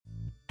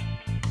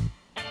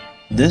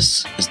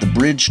This is the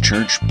Bridge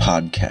Church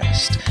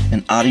Podcast,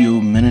 an audio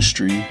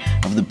ministry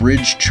of the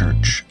Bridge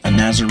Church, a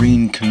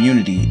Nazarene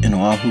community in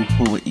Oahu,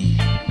 Hawaii.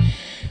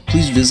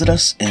 Please visit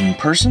us in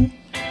person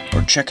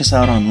or check us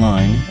out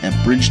online at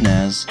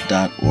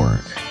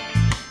bridgenaz.org.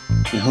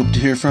 We hope to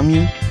hear from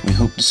you. We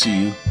hope to see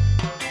you.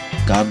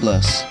 God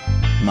bless.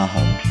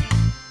 Mahalo.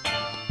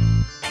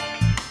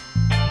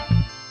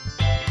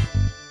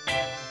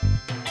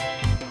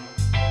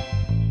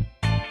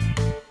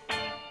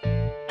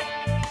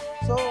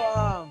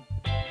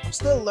 I'm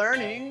still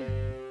learning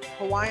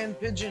Hawaiian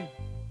Pidgin.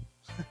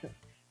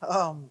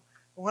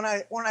 When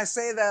I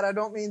say that, I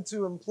don't mean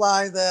to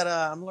imply that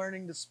I'm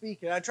learning to speak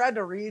it. I tried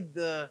to read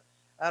at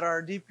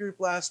our deep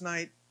group last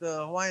night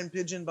the Hawaiian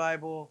Pidgin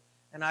Bible,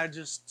 and I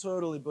just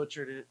totally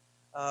butchered it.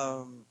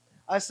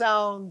 I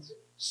sound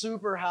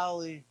super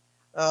howly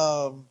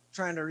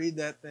trying to read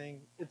that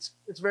thing. It's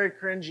very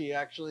cringy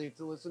actually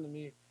to listen to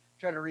me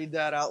try to read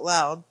that out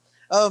loud.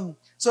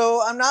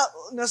 So I'm not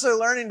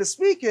necessarily learning to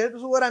speak it.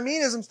 So what I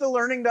mean is I'm still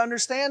learning to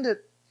understand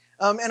it.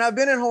 And I've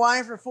been in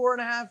Hawaii for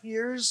 4.5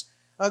 years,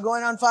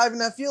 going on 5,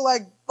 and I feel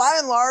like by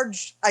and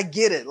large, I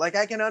get it. Like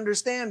I can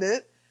understand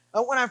it.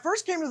 When I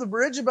first came to the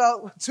bridge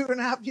about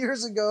 2.5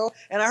 years ago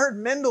and I heard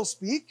Mendel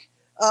speak,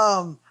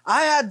 I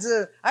had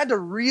to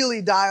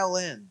really dial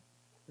in.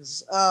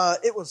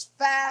 It was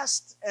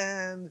fast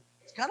and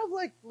it's kind of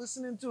like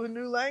listening to a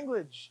new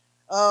language.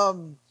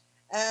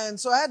 And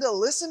so I had to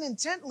listen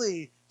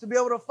intently to be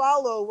able to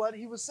follow what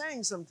he was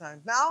saying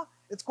sometimes. Now,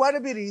 it's quite a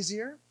bit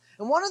easier.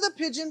 And one of the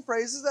pidgin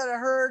phrases that I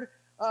heard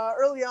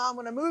early on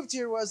when I moved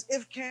here was,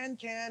 if can,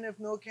 if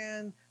no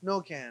can, no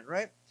can,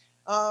 right?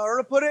 Or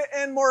to put it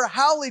in more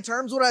howly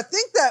terms, what I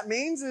think that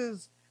means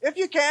is, if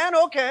you can,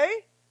 okay.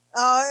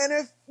 And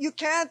if you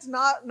can't,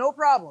 no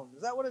problem.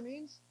 Is that what it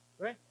means?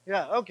 Right?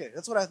 Yeah, okay,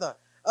 that's what I thought.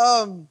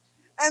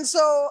 And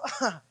so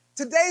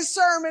today's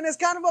sermon is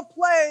kind of a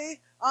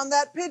play on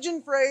that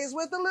pidgin phrase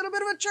with a little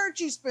bit of a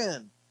churchy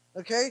spin.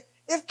 Okay?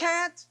 If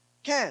can't,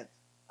 can't.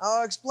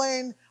 I'll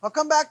explain. I'll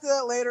come back to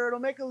that later. It'll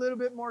make a little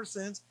bit more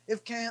sense.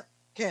 If can't,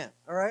 can't.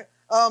 All right?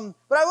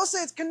 But I will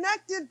say it's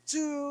connected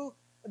to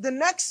the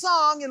next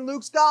song in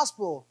Luke's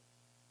gospel,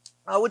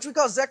 which we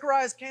call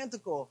Zechariah's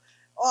Canticle,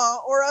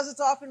 or as it's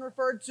often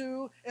referred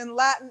to in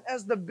Latin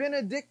as the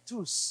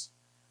Benedictus.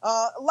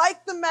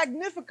 Like the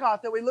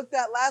Magnificat that we looked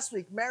at last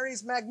week,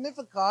 Mary's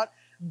Magnificat,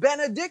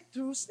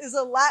 Benedictus is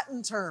a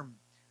Latin term.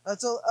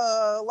 It's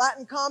a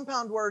Latin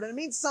compound word, and it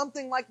means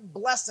something like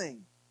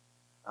blessing.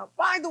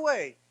 By the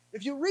way,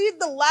 if you read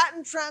the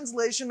Latin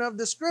translation of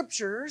the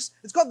scriptures,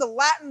 it's called the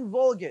Latin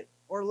Vulgate,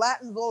 or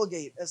Latin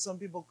Vulgate, as some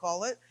people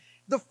call it.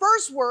 The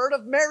first word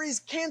of Mary's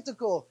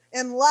canticle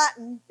in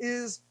Latin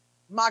is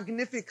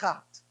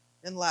Magnificat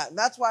in Latin.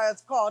 That's why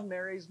it's called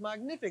Mary's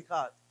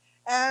Magnificat.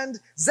 And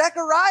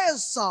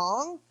Zechariah's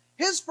song,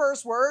 his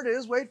first word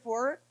is, wait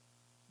for it,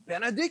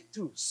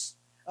 Benedictus.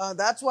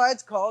 That's why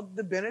it's called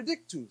the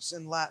Benedictus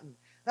in Latin.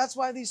 That's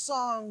why these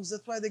songs,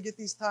 that's why they get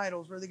these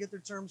titles, where they get their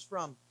terms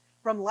from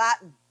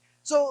Latin.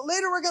 So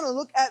later we're going to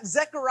look at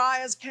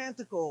Zechariah's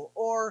Canticle,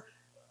 or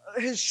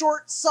his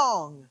short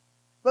song.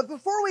 But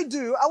before we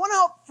do, I want to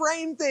help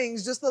frame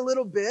things just a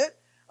little bit,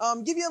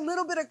 give you a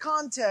little bit of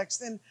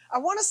context, and I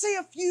want to say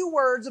a few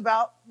words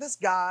about this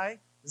guy,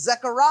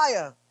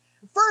 Zechariah.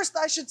 First,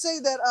 I should say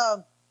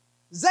that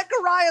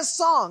Zechariah's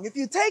song, if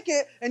you take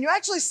it and you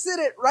actually sit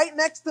it right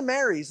next to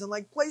Mary's and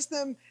like place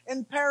them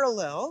in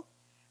parallel,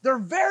 they're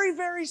very,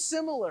 very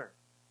similar.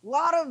 A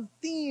lot of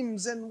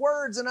themes and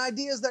words and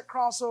ideas that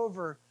cross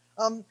over.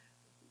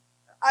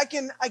 I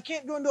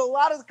can't go into a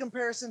lot of the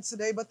comparisons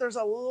today, but there's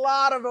a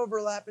lot of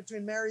overlap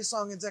between Mary's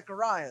song and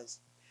Zechariah's.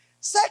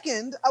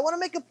 Second, I want to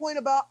make a point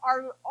about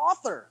our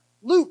author,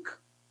 Luke.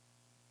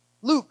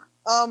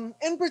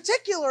 In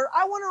particular,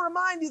 I want to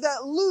remind you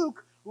that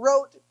Luke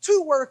wrote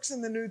 2 works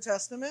in the New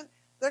Testament.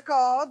 They're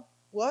called,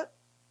 what?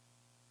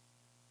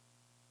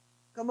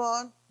 Come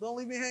on, don't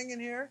leave me hanging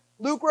here.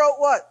 Luke wrote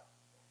what?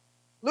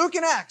 Luke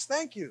and Acts,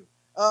 thank you.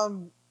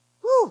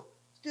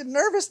 Getting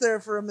nervous there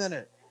for a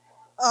minute.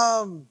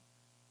 All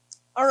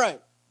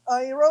right,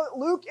 he wrote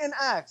Luke and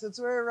Acts, that's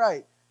very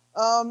right.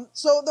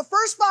 So the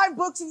first 5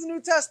 books of the New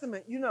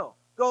Testament,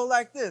 go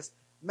like this.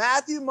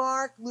 Matthew,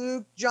 Mark,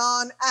 Luke,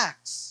 John,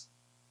 Acts.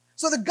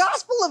 So the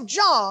Gospel of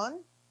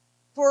John,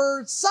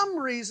 for some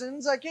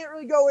reasons I can't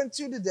really go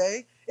into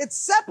today, it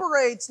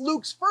separates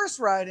Luke's first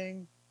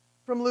writing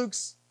from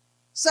Luke's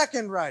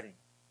second writing.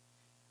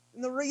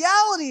 And the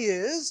reality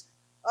is,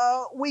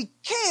 we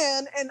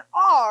can and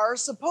are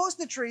supposed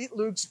to treat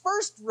Luke's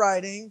first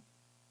writing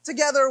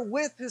together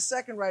with his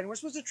second writing. We're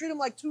supposed to treat them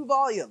like 2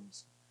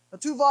 volumes, a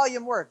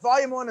 2-volume work.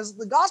 Volume 1 is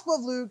the Gospel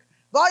of Luke,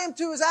 Volume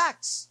 2 is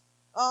Acts.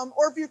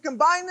 Or if you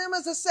combine them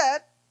as a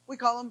set, we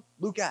call them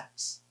Luke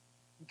Acts.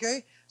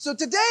 Okay? So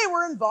today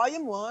we're in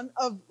volume 1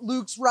 of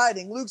Luke's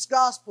writing, Luke's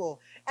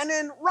gospel. And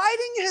in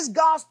writing his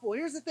gospel,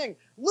 here's the thing.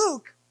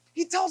 Luke,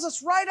 he tells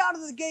us right out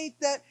of the gate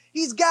that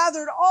he's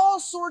gathered all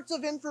sorts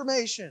of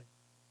information.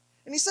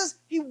 And he says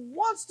he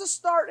wants to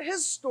start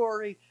his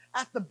story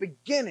at the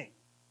beginning.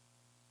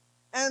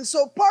 And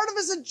so part of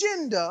his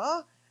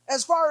agenda,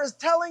 as far as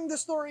telling the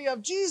story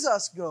of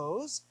Jesus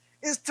goes,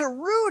 is to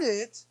root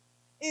it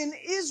in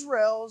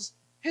Israel's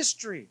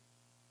history.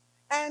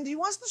 And he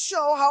wants to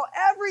show how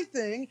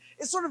everything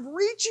is sort of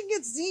reaching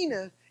its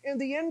zenith in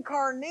the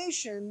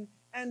incarnation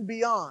and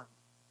beyond.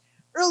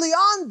 Early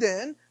on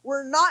then,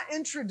 we're not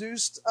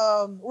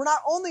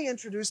only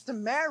introduced to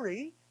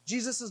Mary,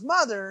 Jesus'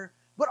 mother,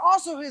 but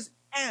also his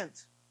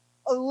aunt,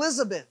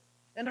 Elizabeth,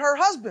 and her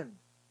husband,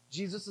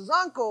 Jesus'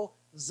 uncle,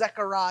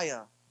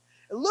 Zechariah.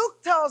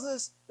 Luke tells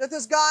us that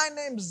this guy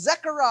named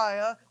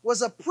Zechariah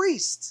was a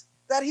priest,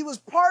 that he was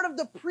part of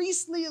the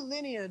priestly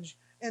lineage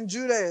in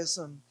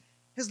Judaism.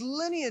 His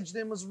lineage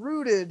then was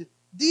rooted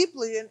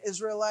deeply in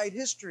Israelite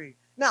history.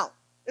 Now,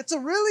 it's a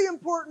really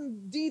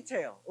important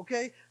detail,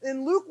 okay?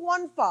 In Luke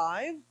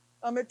 1:5,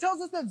 it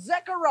tells us that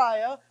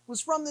Zechariah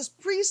was from this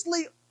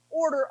priestly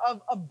order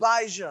of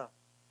Abijah,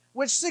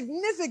 which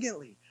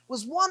significantly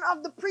was one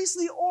of the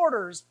priestly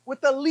orders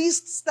with the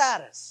least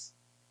status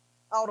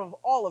out of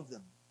all of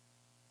them.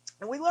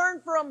 And we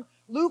learn from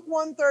Luke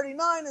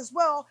 1:39 as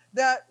well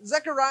that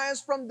Zechariah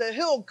is from the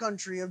hill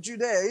country of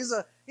Judea.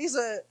 He's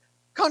a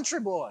country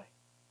boy,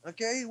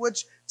 okay,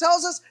 which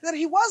tells us that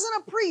he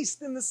wasn't a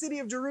priest in the city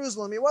of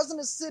Jerusalem. He wasn't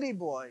a city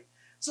boy.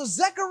 So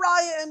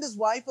Zechariah and his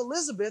wife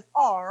Elizabeth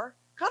are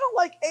kind of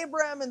like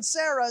Abraham and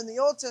Sarah in the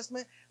Old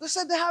Testament. They're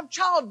said to have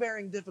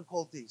childbearing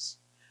difficulties.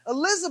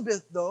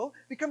 Elizabeth, though,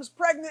 becomes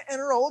pregnant in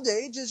her old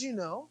age, as you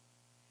know.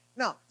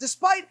 Now,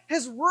 despite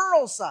his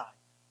rural side,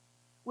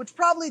 which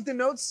probably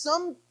denotes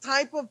some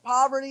type of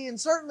poverty and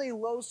certainly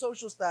low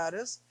social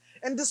status,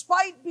 and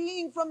despite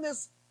being from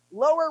this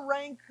lower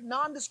rank,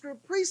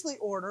 nondescript priestly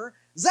order,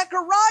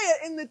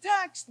 Zechariah in the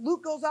text,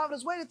 Luke goes out of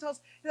his way to tell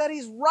us that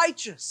he's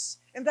righteous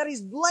and that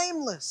he's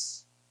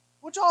blameless,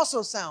 which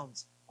also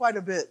sounds quite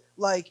a bit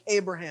like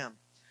Abraham.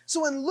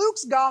 So in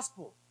Luke's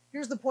gospel,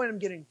 here's the point I'm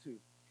getting to.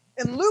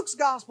 In Luke's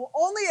gospel,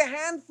 only a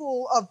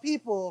handful of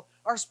people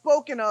are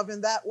spoken of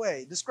in that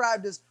way,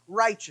 described as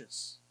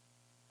righteous.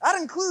 That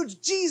includes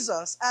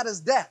Jesus at his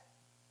death.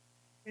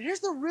 And here's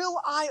the real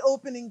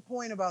eye-opening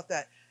point about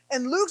that.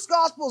 In Luke's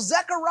gospel,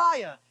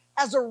 Zechariah,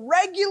 as a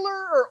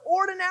regular or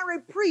ordinary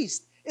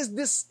priest, is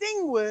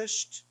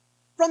distinguished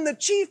from the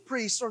chief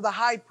priests or the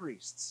high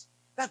priests.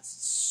 That's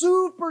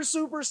super,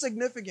 super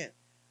significant.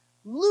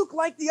 Luke,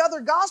 like the other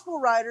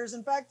gospel writers,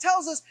 in fact,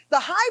 tells us the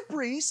high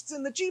priests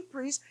and the chief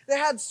priests, they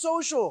had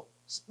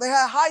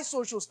high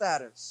social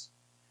status,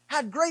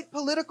 had great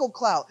political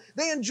clout.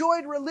 They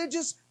enjoyed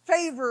religious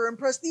favor and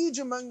prestige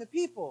among the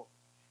people.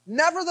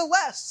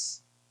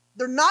 Nevertheless,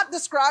 they're not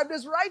described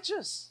as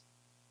righteous.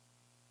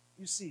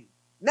 You see,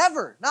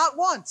 never, not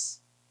once.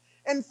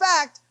 In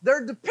fact,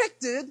 they're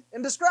depicted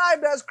and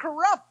described as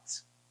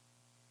corrupt.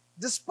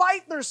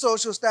 Despite their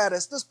social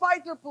status,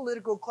 despite their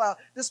political clout,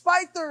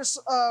 despite their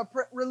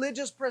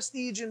religious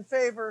prestige and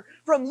favor,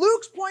 from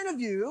Luke's point of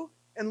view,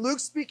 and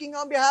Luke's speaking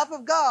on behalf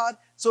of God,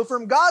 so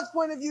from God's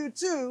point of view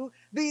too,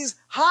 these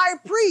high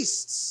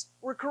priests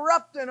were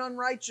corrupt and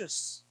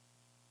unrighteous.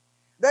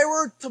 They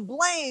were to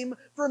blame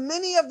for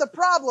many of the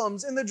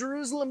problems in the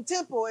Jerusalem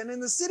temple and in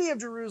the city of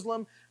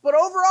Jerusalem, but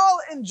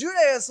overall in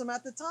Judaism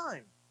at the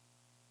time.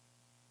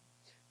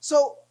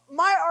 So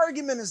my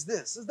argument is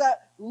this, is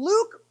that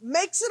Luke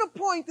makes it a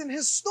point in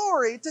his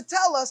story to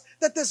tell us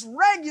that this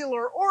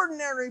regular,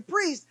 ordinary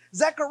priest,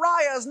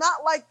 Zechariah, is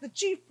not like the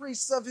chief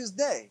priests of his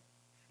day.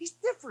 He's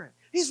different.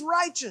 He's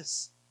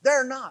righteous.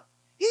 They're not.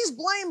 He's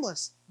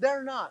blameless.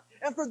 They're not.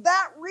 And for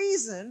that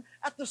reason,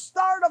 at the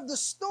start of the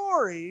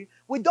story,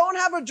 we don't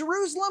have a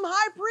Jerusalem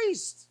high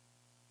priest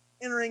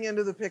entering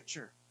into the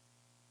picture.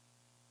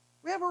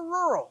 We have a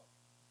rural,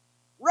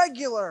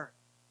 regular,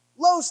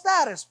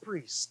 low-status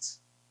priest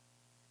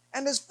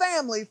and his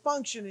family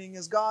functioning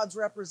as God's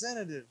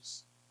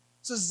representatives.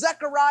 So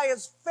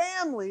Zechariah's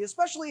family,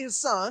 especially his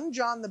son,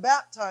 John the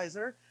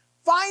Baptizer,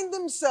 find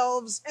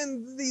themselves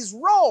in these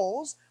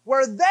roles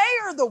where they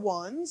are the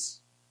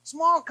ones,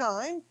 small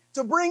kind,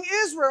 to bring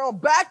Israel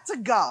back to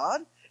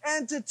God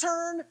and to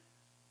turn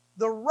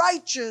the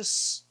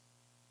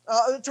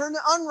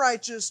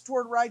unrighteous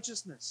toward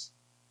righteousness.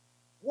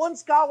 One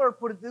scholar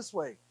put it this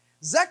way: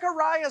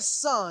 Zechariah's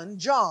son,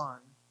 John,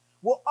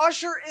 will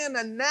usher in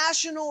a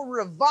national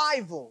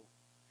revival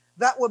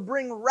that would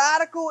bring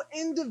radical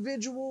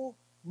individual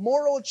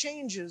moral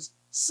changes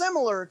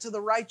similar to the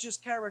righteous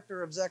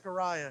character of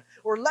Zechariah.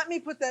 Or let me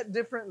put that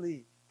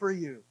differently for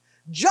you.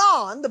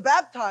 John, the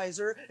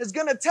baptizer, is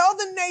going to tell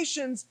the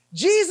nations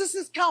Jesus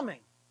is coming.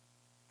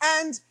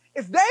 And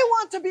if they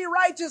want to be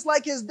righteous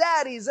like his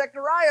daddy,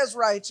 Zechariah's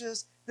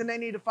righteous, then they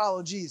need to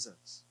follow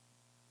Jesus.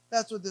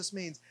 That's what this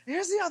means.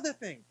 Here's the other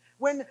thing.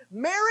 When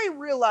Mary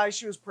realized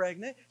she was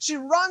pregnant, she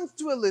runs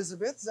to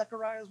Elizabeth,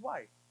 Zechariah's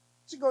wife.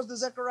 She goes to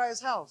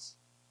Zechariah's house.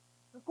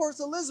 Of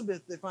course,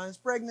 Elizabeth, they find, is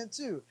pregnant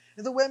too.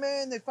 And the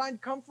women, they find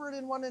comfort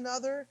in one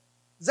another.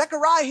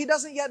 Zechariah, he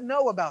doesn't yet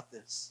know about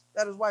this,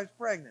 that his wife's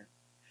pregnant.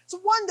 So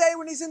one day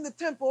when he's in the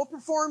temple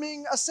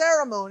performing a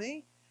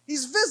ceremony,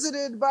 he's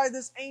visited by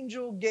this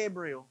angel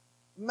Gabriel,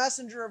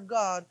 messenger of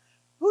God,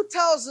 who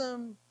tells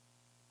him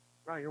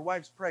Right, your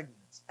wife's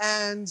pregnant.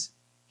 And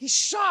he's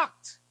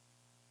shocked.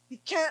 He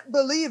can't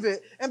believe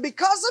it. And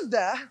because of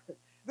that,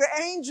 the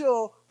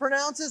angel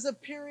pronounces a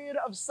period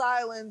of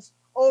silence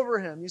over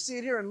him. You see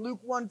it here in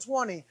Luke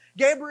 1:20.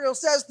 Gabriel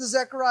says to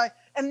Zechariah,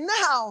 and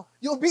now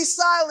you'll be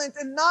silent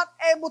and not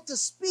able to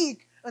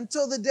speak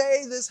until the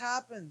day this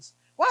happens.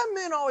 Why are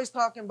men always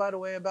talking, by the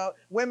way, about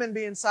women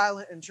being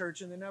silent in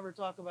church and they never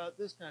talk about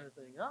this kind of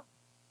thing, huh?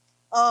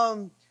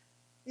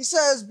 He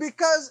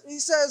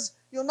says,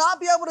 you'll not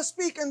be able to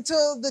speak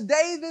until the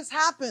day this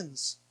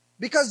happens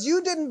because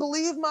you didn't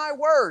believe my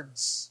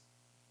words,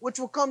 which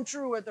will come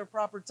true at their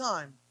proper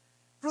time.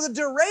 For the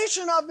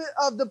duration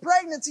of the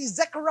pregnancy,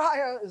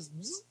 Zechariah is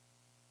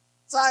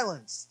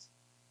silenced.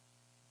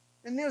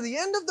 And near the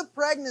end of the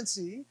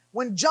pregnancy,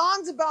 when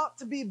John's about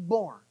to be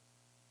born,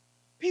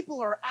 people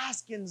are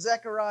asking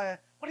Zechariah,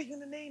 what are you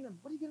going to name him?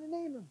 What are you going to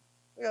name him?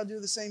 We all do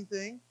the same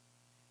thing.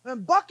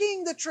 And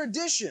bucking the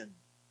tradition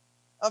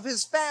of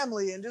his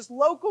family and just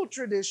local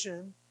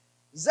tradition,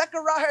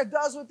 Zechariah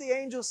does what the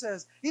angel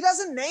says. He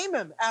doesn't name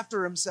him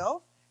after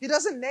himself. He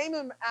doesn't name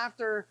him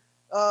after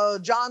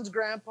John's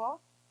grandpa,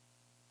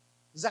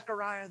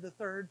 Zechariah the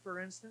third, for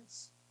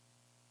instance.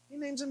 He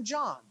names him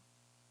John,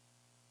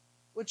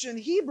 which in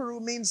Hebrew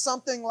means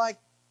something like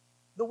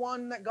the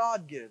one that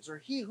God gives, or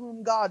he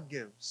whom God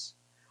gives.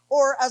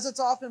 Or, as it's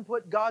often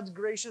put, God's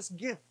gracious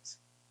gift.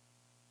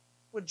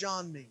 What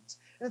John means.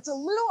 And it's a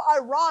little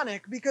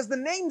ironic because the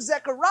name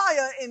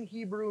Zechariah in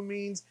Hebrew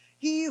means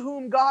he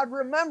whom God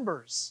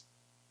remembers.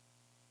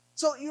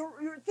 So you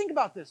think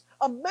about this.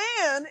 A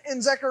man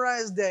in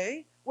Zechariah's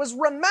day was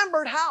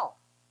remembered how?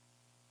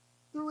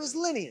 Through his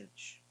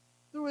lineage,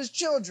 through his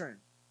children.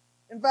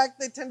 In fact,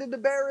 they tended to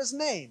bear his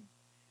name.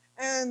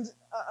 And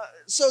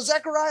so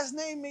Zechariah's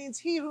name means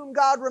he whom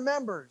God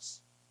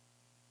remembers.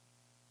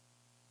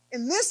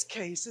 In this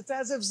case, it's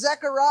as if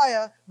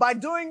Zechariah, by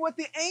doing what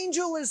the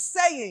angel is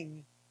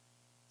saying,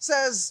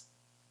 says,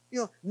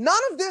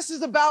 none of this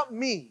is about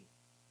me.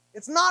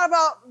 It's not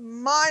about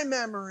my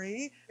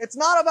memory. It's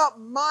not about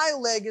my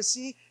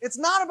legacy. It's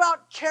not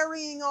about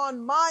carrying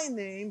on my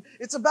name.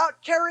 It's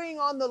about carrying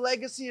on the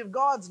legacy of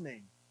God's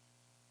name.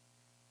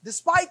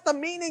 Despite the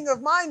meaning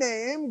of my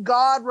name,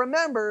 God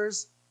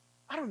remembers.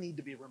 I don't need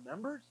to be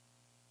remembered.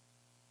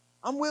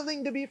 I'm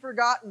willing to be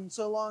forgotten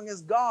so long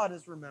as God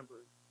is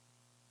remembered.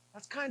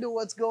 That's kind of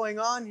what's going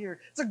on here.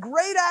 It's a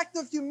great act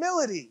of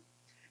humility.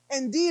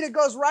 Indeed, it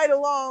goes right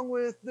along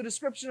with the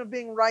description of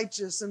being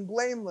righteous and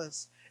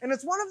blameless. And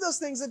it's one of those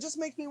things that just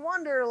makes me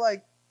wonder,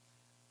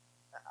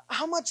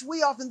 how much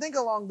we often think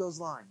along those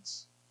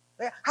lines.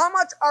 How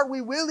much are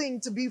we willing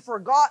to be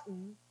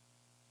forgotten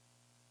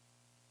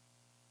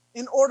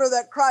in order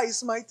that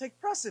Christ might take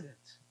precedent?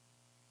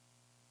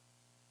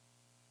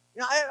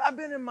 I've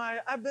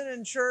been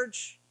in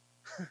church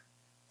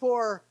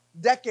for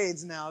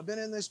decades now. I've been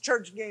in this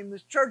church game,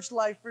 this church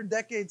life for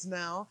decades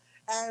now.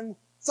 And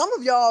some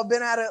of y'all have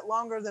been at it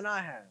longer than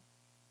I have.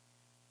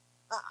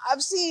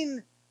 I've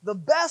seen the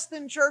best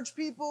in church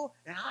people,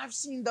 and I've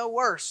seen the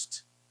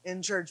worst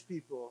in church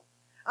people.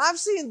 I've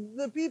seen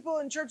the people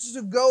in churches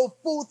who go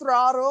full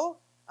throttle.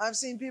 I've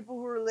seen people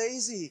who are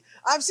lazy.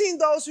 I've seen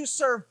those who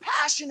serve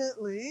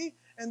passionately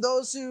and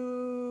those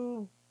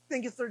who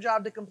think it's their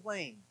job to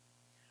complain.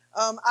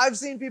 I've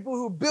seen people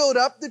who build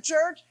up the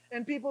church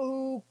and people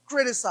who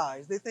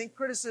criticize. They think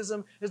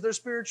criticism is their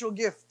spiritual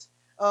gift.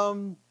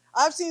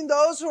 I've seen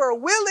those who are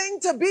willing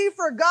to be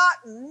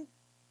forgotten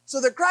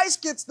so that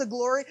Christ gets the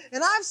glory.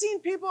 And I've seen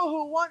people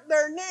who want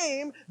their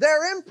name,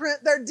 their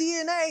imprint, their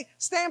DNA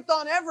stamped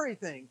on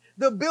everything.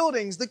 The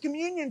buildings, the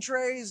communion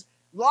trays,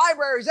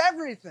 libraries,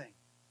 everything.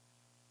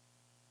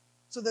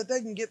 So that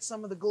they can get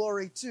some of the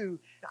glory too.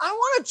 I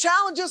want to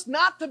challenge us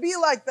not to be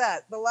like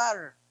that, the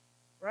latter,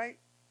 right?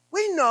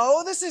 We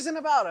know this isn't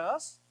about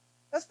us.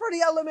 That's pretty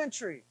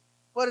elementary.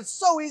 But it's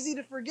so easy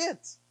to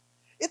forget.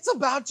 It's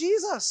about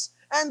Jesus.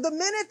 And the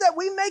minute that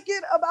we make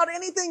it about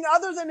anything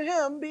other than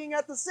Him being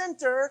at the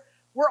center,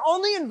 we're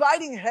only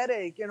inviting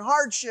headache and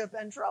hardship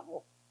and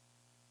trouble.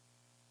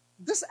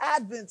 This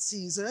Advent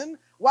season,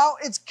 while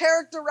it's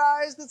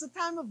characterized as a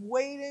time of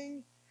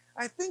waiting,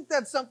 I think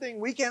that's something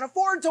we can't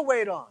afford to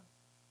wait on.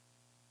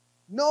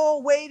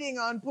 No waiting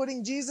on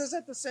putting Jesus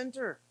at the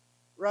center,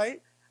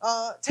 right?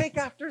 Take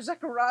after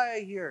Zechariah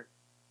here.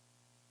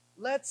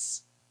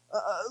 Let's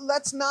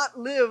not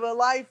live a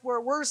life where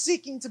we're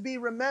seeking to be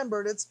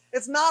remembered.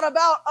 It's not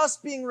about us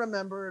being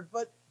remembered,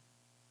 but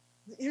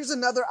here's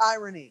another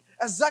irony.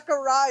 As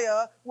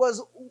Zechariah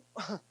was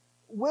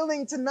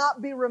willing to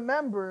not be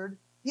remembered,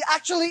 he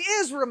actually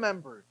is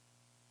remembered.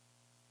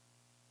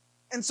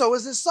 And so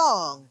is his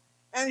song.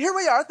 And here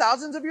we are,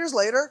 thousands of years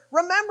later,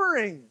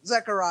 remembering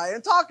Zechariah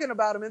and talking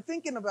about him and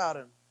thinking about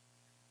him.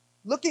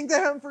 Looking to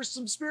him for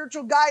some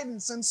spiritual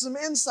guidance and some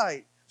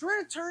insight. So we're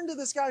going to turn to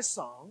this guy's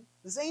song,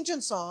 this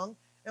ancient song,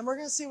 and we're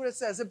going to see what it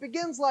says. It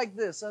begins like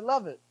this. I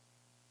love it.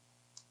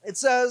 It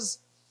says,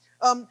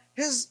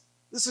 this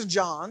is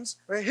John's,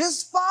 right?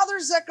 His father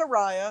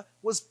Zechariah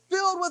was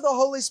filled with the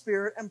Holy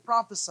Spirit and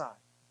prophesied.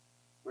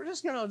 We're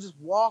just going to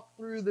walk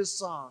through this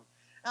song.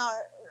 Now,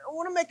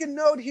 want to make a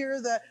note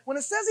here that when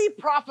it says he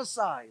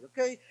prophesied,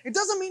 okay, it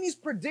doesn't mean he's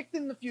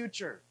predicting the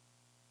future.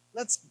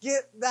 Let's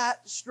get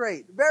that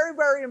straight. Very,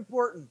 very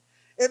important.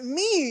 It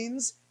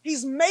means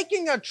he's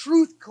making a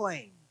truth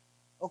claim.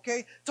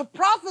 Okay? To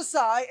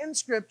prophesy in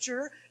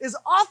Scripture is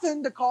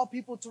often to call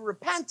people to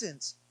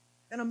repentance.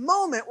 In a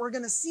moment, we're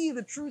going to see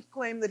the truth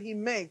claim that he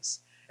makes.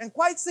 And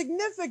quite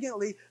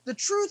significantly, the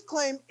truth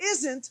claim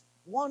isn't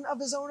one of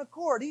his own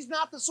accord. He's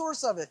not the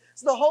source of it.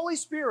 It's the Holy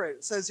Spirit,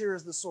 it says here,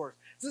 is the source.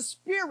 It's the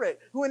Spirit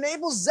who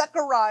enables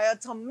Zechariah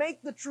to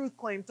make the truth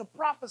claim, to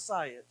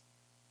prophesy it.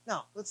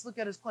 Now, let's look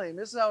at his claim.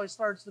 This is how he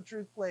starts the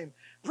truth claim.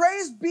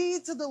 Praise be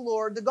to the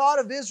Lord, the God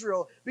of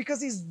Israel,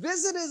 because he's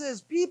visited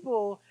his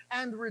people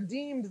and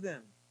redeemed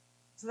them.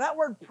 So that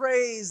word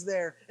praise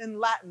there in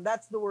Latin,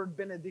 that's the word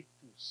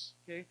benedictus.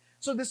 Okay?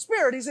 So the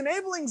Spirit, he's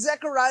enabling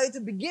Zechariah to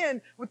begin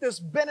with this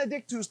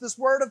benedictus, this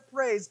word of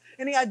praise.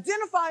 And he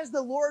identifies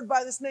the Lord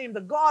by this name,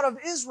 the God of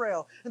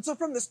Israel. And so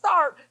from the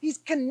start, he's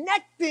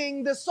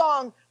connecting the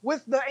song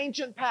with the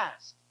ancient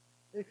past.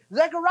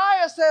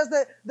 Zechariah says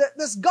that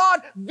this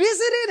God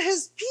visited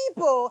his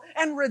people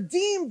and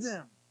redeemed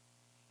them.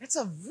 It's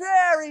a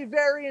very,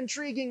 very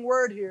intriguing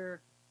word here,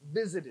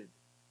 visited.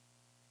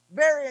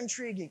 Very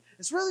intriguing.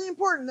 It's really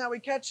important that we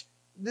catch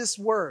this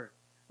word.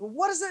 But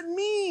what does it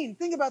mean?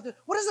 Think about this.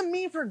 What does it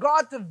mean for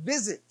God to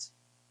visit?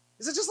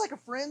 Is it just like a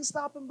friend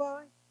stopping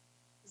by?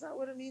 Is that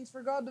what it means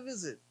for God to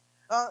visit?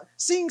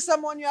 Seeing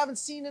someone you haven't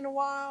seen in a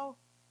while?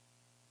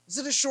 Is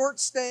it a short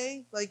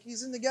stay? Like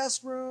he's in the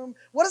guest room?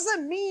 What does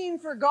it mean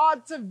for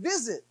God to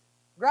visit?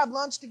 Grab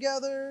lunch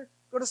together?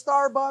 Go to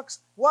Starbucks?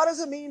 What does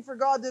it mean for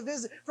God to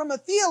visit? From a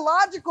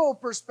theological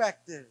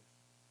perspective,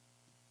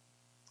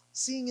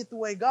 seeing it the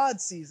way God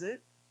sees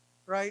it,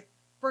 right?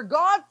 For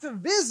God to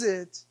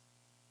visit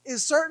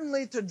is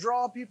certainly to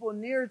draw people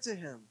near to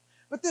him.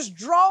 But this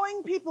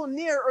drawing people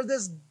near, or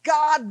this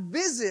God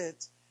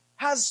visit,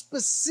 has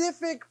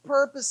specific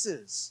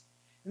purposes.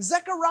 In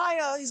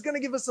Zechariah, he's going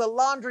to give us a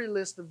laundry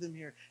list of them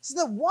here. He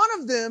says that one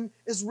of them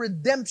is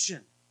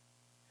redemption.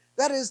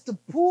 That is to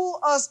pull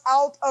us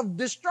out of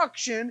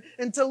destruction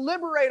and to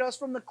liberate us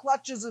from the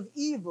clutches of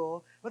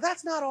evil. But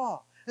that's not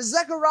all. As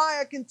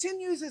Zechariah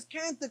continues his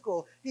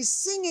canticle, he's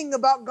singing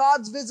about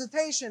God's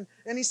visitation.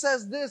 And he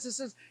says this, it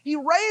says, he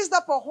raised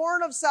up a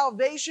horn of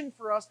salvation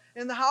for us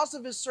in the house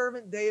of his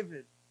servant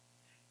David.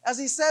 As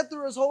he said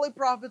through his holy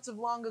prophets of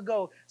long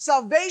ago,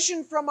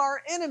 salvation from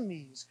our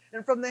enemies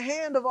and from the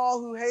hand of all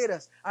who hate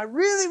us. I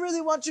really,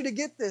 really want you to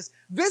get this.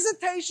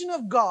 Visitation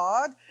of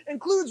God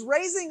includes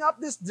raising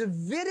up this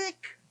Davidic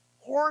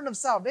horn of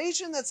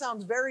salvation. That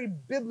sounds very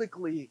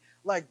biblical,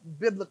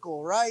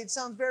 right? It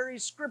sounds very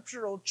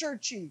scriptural,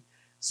 churchy.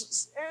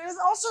 And it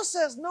also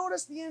says,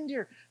 notice the end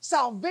here,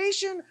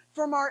 salvation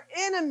from our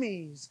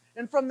enemies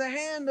and from the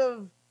hand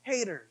of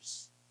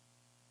haters.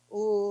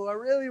 Oh, I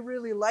really,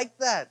 really like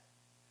that.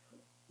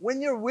 When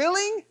you're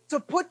willing to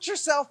put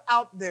yourself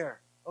out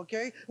there,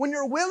 okay? When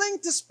you're willing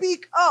to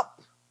speak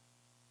up,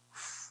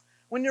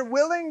 when you're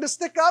willing to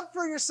stick up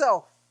for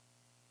yourself,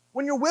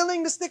 when you're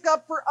willing to stick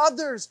up for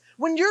others,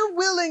 when you're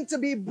willing to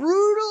be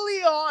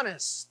brutally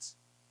honest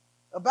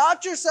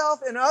about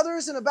yourself and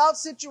others and about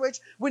situations,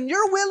 when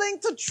you're willing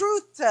to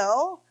truth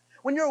tell,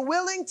 when you're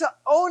willing to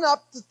own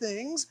up to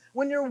things,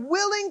 when you're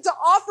willing to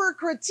offer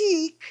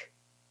critique,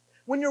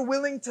 when you're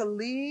willing to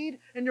lead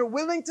and you're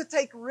willing to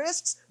take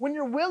risks, when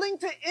you're willing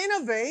to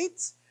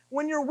innovate,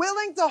 when you're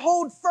willing to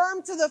hold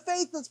firm to the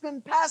faith that's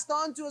been passed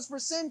on to us for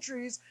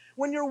centuries,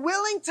 when you're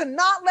willing to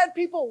not let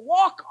people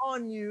walk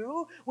on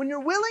you, when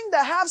you're willing to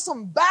have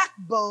some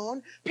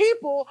backbone,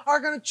 people are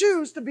going to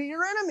choose to be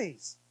your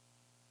enemies.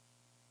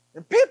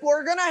 And people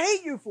are going to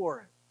hate you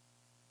for it.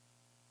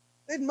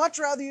 They'd much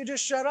rather you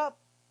just shut up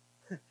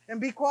and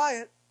be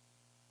quiet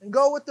and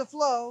go with the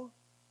flow,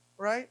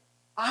 right?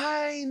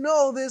 I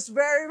know this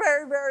very,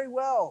 very, very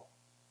well.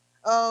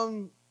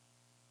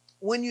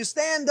 When you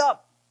stand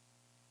up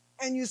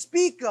and you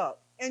speak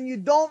up and you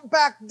don't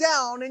back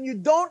down and you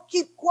don't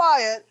keep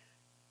quiet,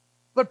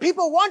 but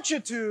people want you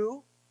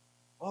to,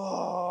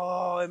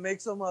 oh, it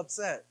makes them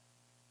upset.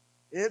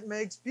 It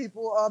makes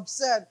people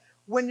upset.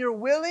 When you're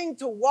willing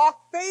to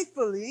walk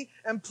faithfully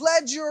and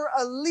pledge your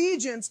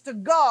allegiance to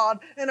God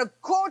in a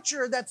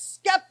culture that's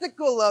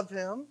skeptical of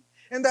Him,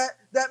 and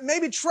that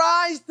maybe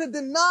tries to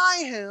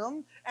deny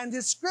Him and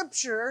His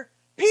Scripture,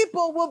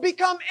 people will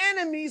become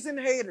enemies and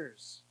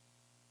haters.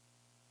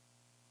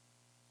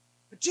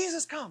 But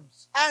Jesus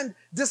comes, and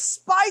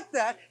despite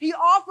that, He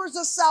offers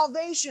us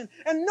salvation.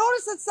 And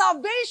notice that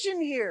salvation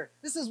here,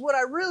 this is what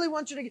I really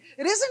want you to get.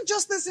 It isn't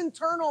just this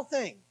internal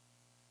thing,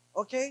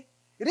 okay?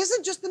 It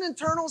isn't just an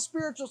internal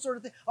spiritual sort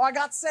of thing. Oh, I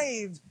got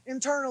saved.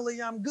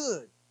 Internally, I'm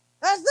good.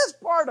 That's this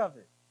part of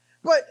it.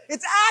 But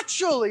it's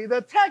actually,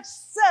 the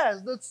text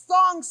says, the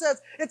song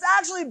says, it's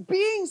actually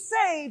being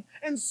saved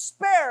and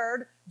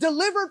spared,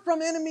 delivered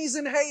from enemies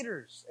and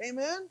haters.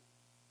 Amen?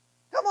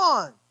 Come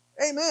on.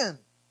 Amen.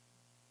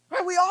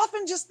 Right? We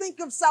often just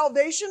think of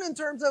salvation in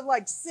terms of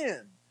like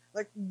sin,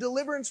 like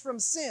deliverance from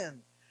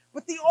sin.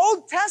 But the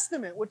Old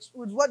Testament, which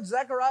was what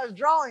Zechariah is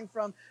drawing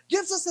from,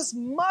 gives us this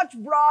much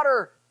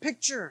broader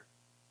picture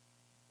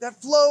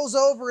that flows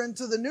over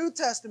into the New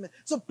Testament.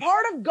 So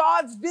part of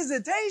God's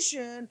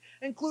visitation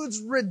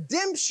includes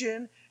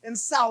redemption and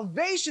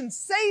salvation,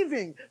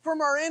 saving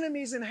from our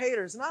enemies and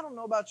haters. And I don't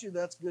know about you,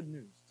 that's good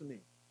news to me,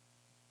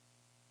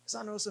 because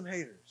I know some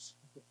haters.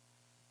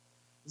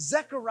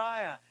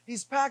 Zechariah,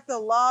 he's packed a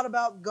lot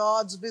about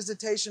God's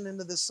visitation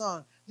into the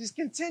song. He's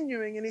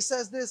continuing and he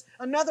says this,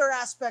 another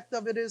aspect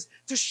of it is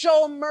to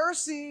show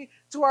mercy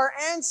to our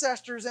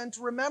ancestors and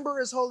to remember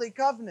his holy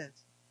covenant,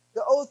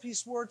 the oath he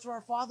swore to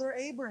our father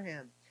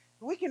Abraham.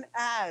 We can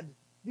add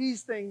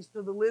these things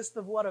to the list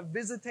of what a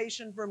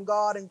visitation from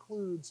God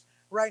includes,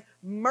 right?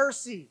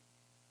 Mercy.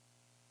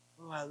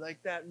 Oh, I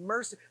like that.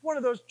 Mercy. One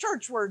of those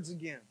church words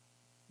again.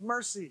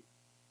 Mercy.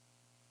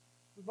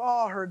 We've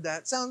all heard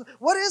that.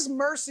 What is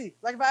mercy?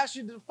 Like if I asked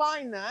you to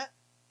define that,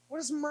 what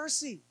is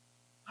mercy?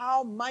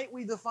 How might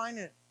we define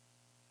it?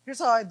 Here's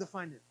how I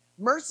define it.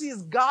 Mercy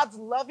is God's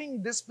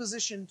loving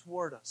disposition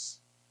toward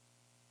us.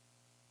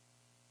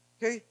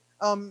 Okay?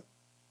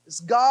 It's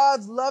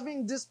God's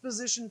loving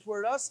disposition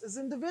toward us as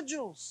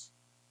individuals.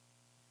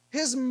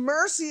 His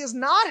mercy is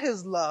not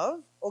his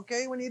love,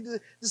 okay? We need to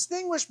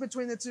distinguish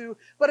between the two,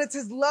 but it's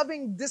his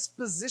loving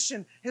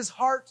disposition, his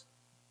heart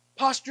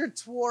postured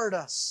toward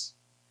us.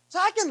 So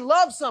I can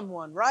love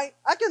someone, right?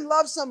 I can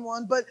love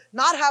someone, but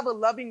not have a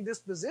loving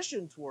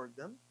disposition toward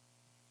them.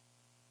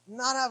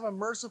 Not have a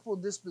merciful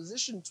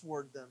disposition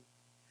toward them.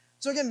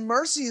 So again,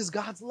 mercy is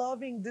God's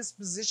loving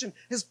disposition,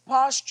 his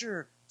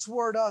posture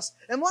toward us.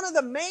 And one of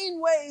the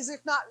main ways,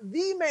 if not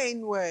the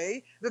main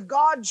way, that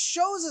God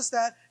shows us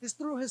that is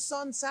through his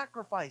son's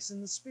sacrifice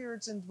and the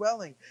Spirit's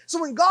indwelling. So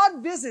when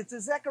God visits,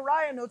 as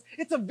Zechariah notes,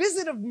 it's a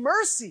visit of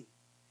mercy.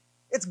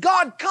 It's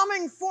God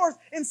coming forth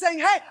and saying,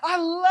 hey, I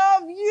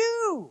love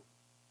you.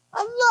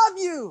 I love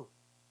you.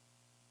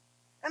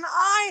 And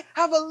I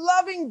have a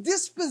loving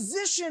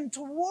disposition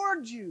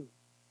toward you.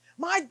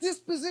 My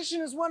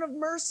disposition is one of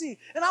mercy.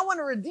 And I want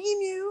to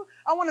redeem you.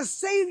 I want to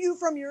save you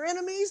from your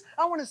enemies.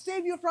 I want to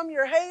save you from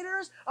your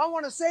haters. I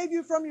want to save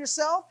you from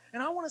yourself.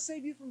 And I want to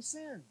save you from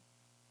sin.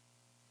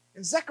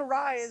 And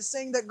Zechariah is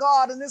saying that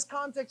God, in this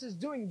context, is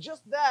doing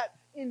just that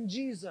in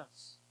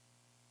Jesus,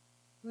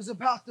 who's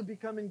about to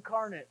become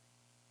incarnate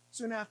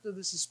soon after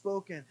this is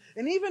spoken.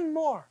 And even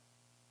more,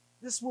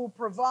 this will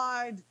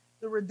provide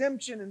the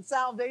redemption and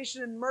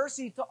salvation and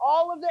mercy to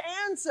all of the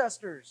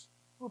ancestors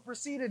who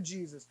preceded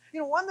Jesus. You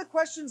know, one of the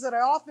questions that I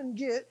often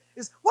get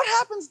is, what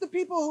happens to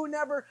people who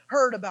never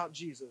heard about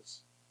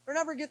Jesus or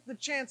never get the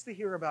chance to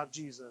hear about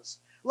Jesus?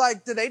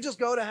 Like, do they just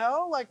go to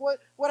hell? Like, what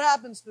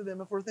happens to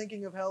them if we're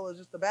thinking of hell as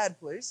just a bad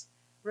place?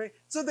 Right?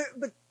 So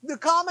the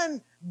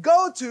common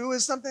go-to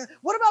is something,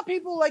 what about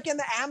people like in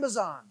the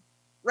Amazon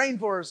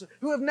rainforest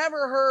who have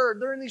never heard,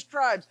 they're in these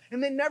tribes,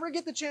 and they never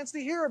get the chance to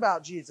hear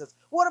about Jesus?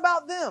 What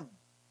about them?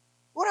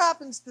 What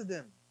happens to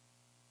them?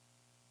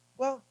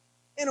 Well,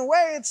 in a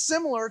way, it's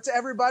similar to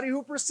everybody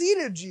who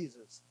preceded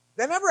Jesus.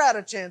 They never had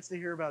a chance to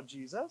hear about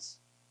Jesus,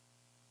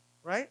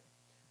 right?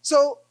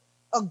 So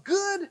a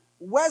good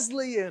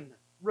Wesleyan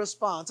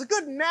response, a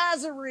good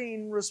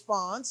Nazarene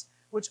response,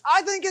 which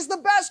I think is the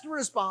best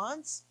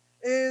response,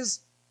 is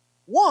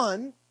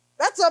one,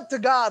 that's up to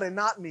God and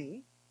not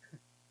me.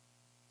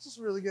 This is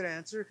a really good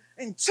answer.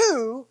 And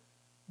two,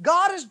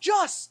 God is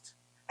just,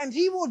 and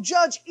he will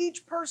judge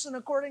each person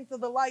according to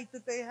the light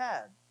that they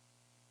had.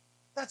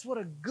 That's what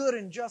a good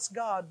and just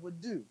God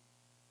would do.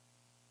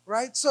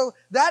 Right? So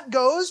that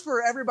goes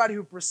for everybody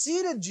who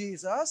preceded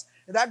Jesus.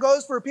 And that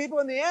goes for people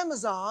in the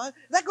Amazon.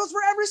 That goes for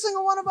every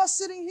single one of us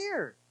sitting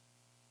here.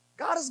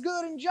 God is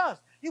good and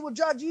just. He will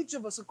judge each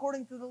of us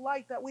according to the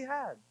light that we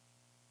had.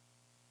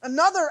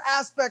 Another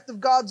aspect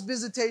of God's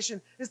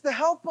visitation is to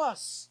help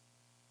us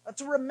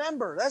to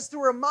remember. That's to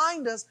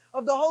remind us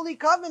of the holy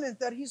covenant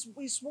that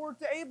he swore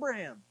to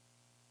Abraham.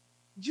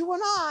 You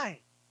and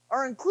I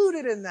are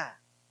included in that.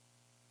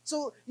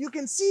 So you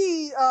can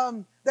see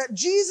that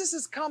Jesus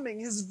is coming.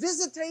 His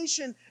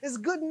visitation is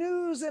good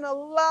news in a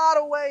lot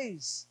of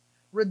ways.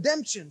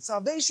 Redemption,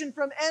 salvation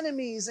from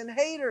enemies and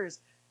haters,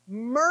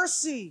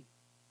 mercy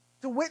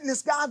to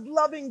witness God's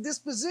loving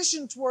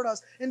disposition toward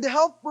us, and to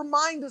help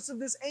remind us of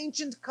this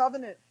ancient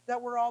covenant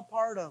that we're all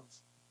part of.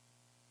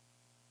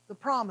 The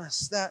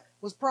promise that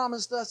was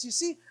promised us. You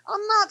see,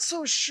 I'm not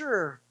so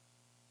sure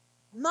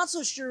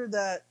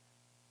that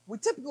we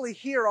typically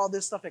hear all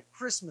this stuff at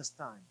Christmas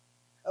time.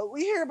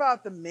 We hear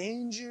about the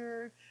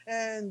manger,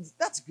 and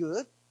that's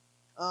good.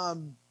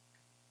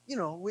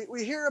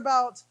 We hear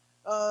about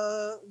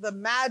the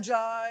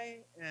Magi,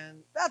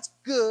 and that's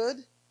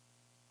good.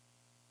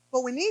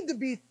 But we need to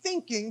be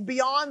thinking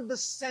beyond the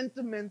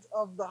sentiment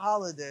of the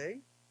holiday.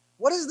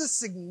 What is the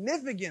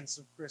significance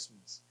of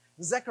Christmas?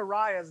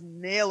 Zechariah is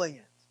nailing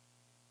it.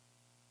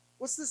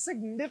 What's the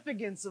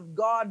significance of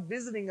God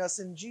visiting us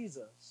in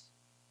Jesus?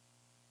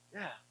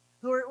 Yeah.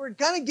 We're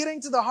kind of getting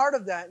to the heart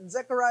of that. And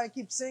Zechariah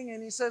keeps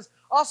singing. He says,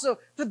 also,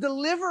 to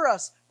deliver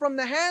us from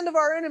the hand of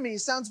our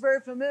enemies, sounds very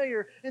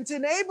familiar, and to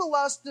enable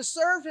us to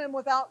serve him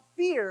without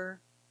fear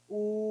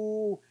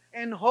Ooh,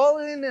 and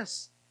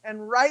holiness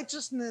and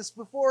righteousness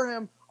before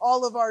Him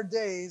all of our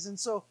days. And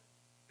so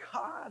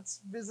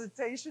God's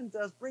visitation to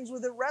us brings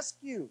with it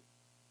rescue.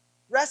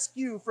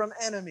 Rescue from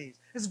enemies.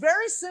 It's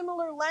very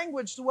similar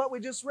language to what we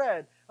just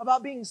read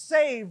about being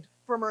saved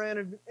from our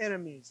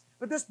enemies.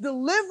 But this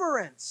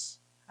deliverance,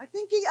 I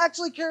think He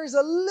actually carries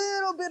a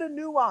little bit of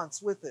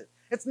nuance with it.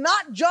 It's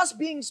not just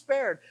being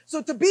spared.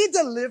 So to be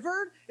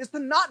delivered is to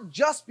not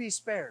just be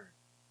spared.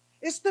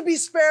 It's to be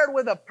spared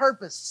with a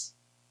purpose,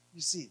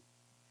 you see.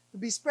 To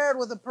be spared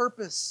with a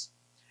purpose.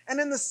 And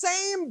in the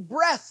same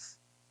breath,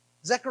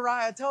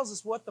 Zechariah tells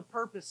us what the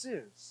purpose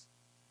is.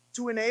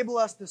 To enable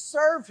us to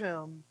serve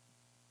Him.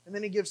 And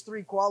then he gives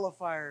 3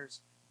 qualifiers.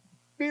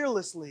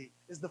 Fearlessly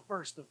is the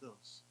first of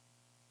those.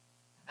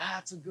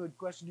 That's a good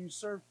question. Do you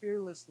serve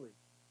fearlessly?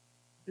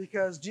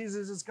 Because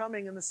Jesus is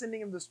coming and the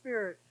sending of the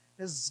Spirit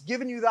has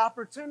given you the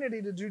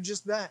opportunity to do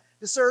just that,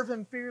 to serve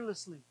Him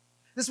fearlessly.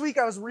 This week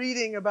I was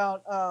reading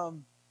about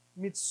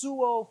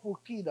Mitsuo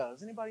Fukuda.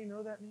 Does anybody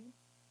know that name?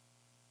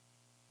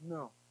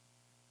 No.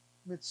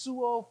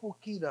 Mitsuo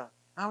Fukuda.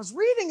 I was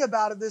reading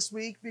about it this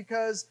week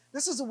because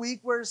this is a week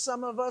where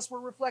some of us were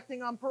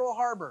reflecting on Pearl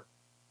Harbor.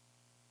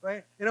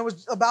 Right? And it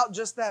was about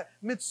just that.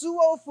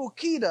 Mitsuo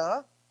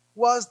Fukuda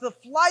was the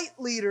flight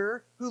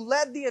leader who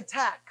led the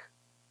attack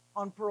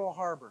on Pearl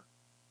Harbor.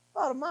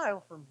 About a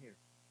mile from here.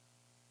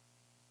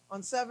 At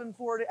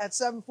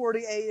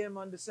 7:40 a.m.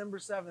 on December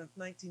 7th,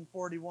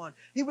 1941.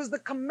 He was the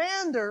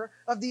commander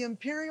of the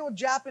Imperial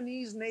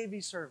Japanese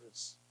Navy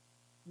Service.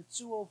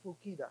 Mitsuo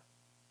Fukuda.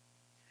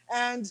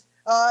 And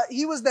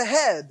he was the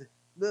head,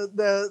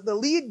 the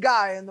lead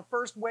guy in the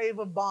first wave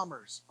of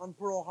bombers on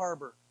Pearl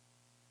Harbor.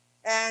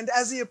 And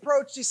as he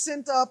approached, he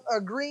sent up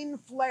a green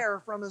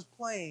flare from his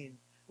plane,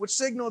 which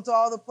signaled to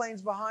all the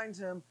planes behind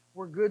him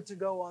we're good to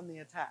go on the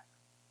attack.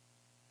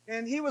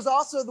 And he was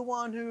also the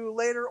one who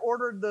later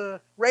ordered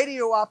the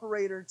radio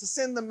operator to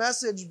send the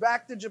message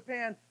back to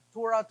Japan,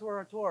 Tora,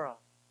 Tora, Tora,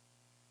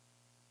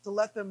 to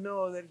let them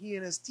know that he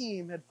and his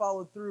team had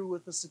followed through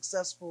with a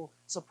successful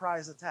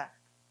surprise attack.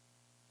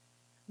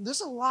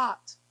 There's a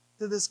lot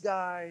to this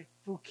guy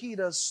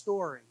Fukuda's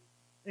story,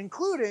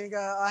 including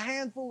a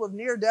handful of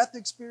near-death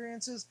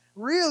experiences.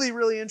 Really,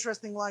 really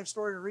interesting life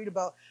story to read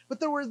about. But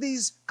there were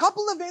these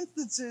couple of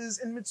instances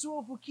in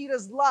Mitsuo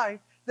Fukuda's life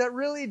that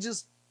really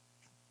just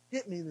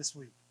hit me this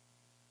week.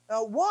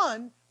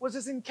 One was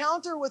his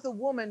encounter with a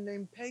woman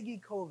named Peggy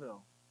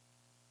Colville.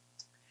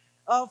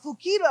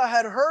 Fukuda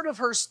had heard of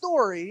her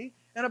story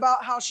and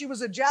about how she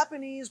was a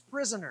Japanese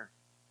prisoner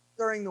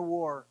during the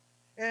war,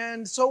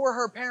 and so were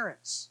her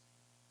parents.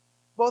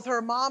 Both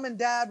her mom and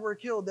dad were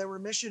killed. They were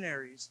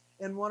missionaries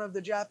in one of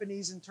the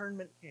Japanese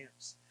internment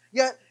camps.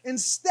 Yet,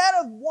 instead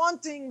of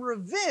wanting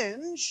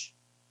revenge,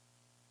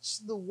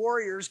 the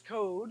warrior's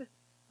code,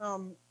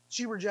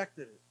 she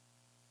rejected it.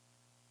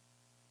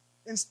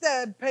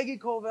 Instead, Peggy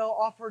Colville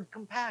offered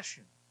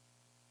compassion.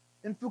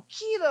 And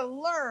Fukuda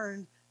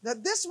learned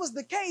that this was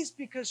the case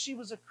because she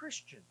was a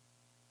Christian.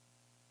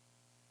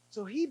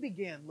 So he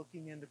began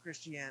looking into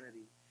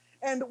Christianity.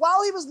 And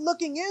while he was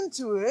looking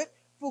into it,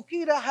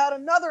 Fukuda had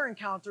another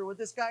encounter with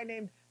this guy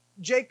named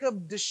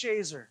Jacob de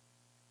Shazer.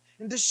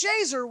 And de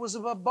Shazer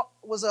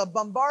was a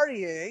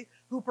bombardier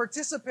who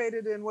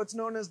participated in what's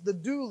known as the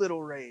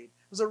Doolittle Raid.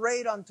 It was a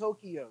raid on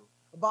Tokyo,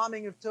 a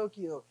bombing of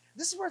Tokyo.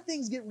 This is where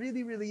things get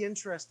really, really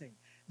interesting.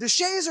 De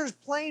Shazer's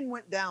plane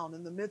went down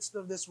in the midst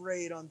of this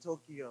raid on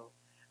Tokyo,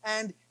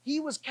 and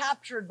he was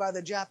captured by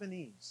the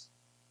Japanese.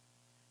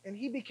 And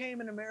he became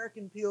an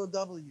American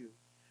POW.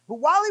 But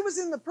while he was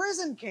in the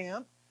prison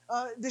camp,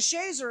 de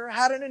Shazer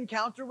had an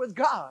encounter with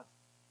God.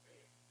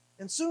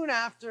 And soon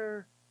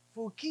after,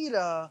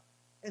 Fukuda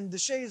and de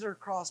Shazer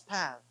crossed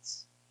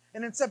paths.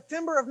 And in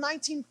September of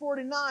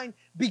 1949,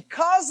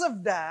 because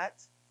of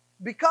that,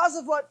 because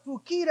of what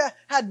Fukuda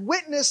had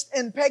witnessed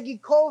in Peggy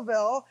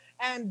Colville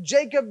and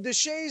Jacob de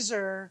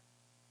Shazer,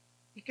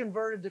 he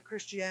converted to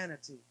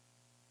Christianity.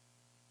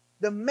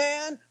 The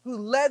man who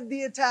led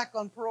the attack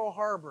on Pearl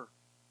Harbor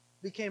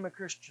became a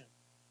Christian.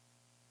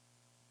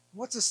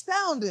 What's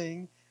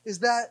astounding is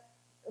that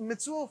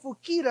Mitsuo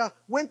Fukuda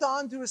went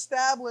on to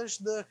establish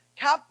the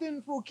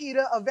Captain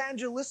Fukuda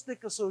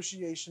Evangelistic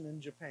Association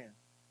in Japan.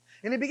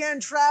 And he began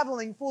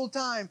traveling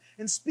full-time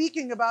and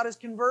speaking about his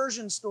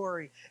conversion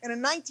story. And in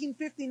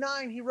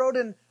 1959, he wrote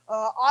an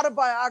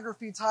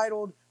autobiography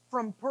titled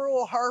From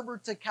Pearl Harbor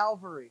to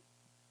Calvary.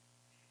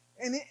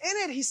 And in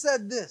it, he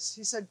said this.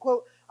 He said,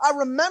 quote, "I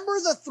remember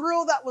the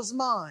thrill that was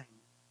mine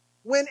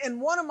when in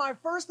one of my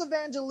first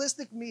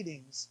evangelistic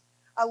meetings,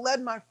 I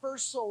led my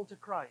first soul to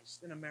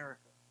Christ in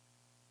America.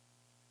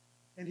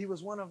 And he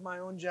was one of my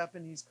own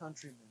Japanese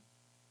countrymen."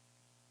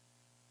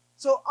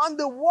 So on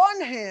the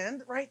one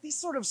hand, right, these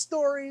sort of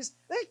stories,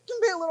 they can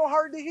be a little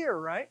hard to hear,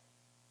 right?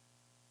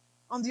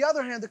 On the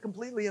other hand, they're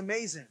completely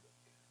amazing.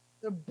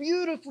 They're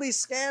beautifully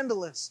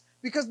scandalous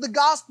because the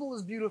gospel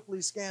is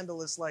beautifully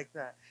scandalous like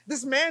that.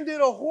 This man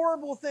did a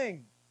horrible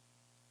thing.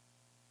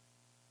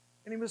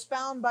 And he was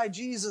found by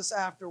Jesus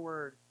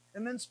afterward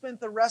and then spent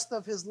the rest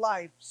of his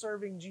life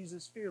serving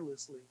Jesus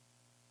fearlessly.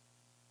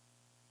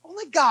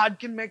 Only God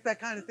can make that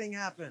kind of thing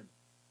happen.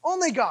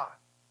 Only God.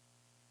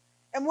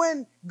 And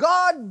when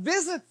God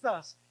visits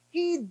us,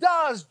 He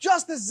does,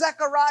 just as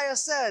Zechariah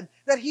said,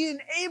 that He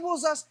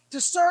enables us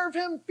to serve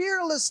Him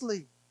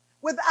fearlessly,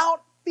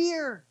 without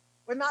fear.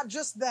 But not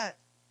just that.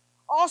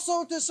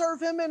 Also to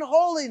serve Him in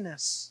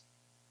holiness.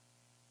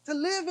 To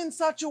live in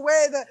such a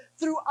way that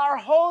through our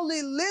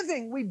holy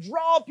living, we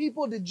draw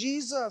people to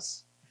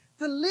Jesus.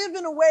 To live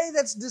in a way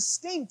that's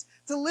distinct.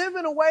 To live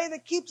in a way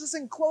that keeps us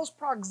in close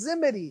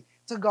proximity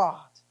to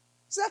God.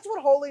 So that's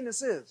what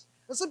holiness is.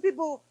 And some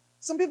people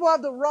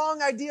have the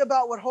wrong idea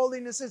about what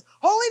holiness is.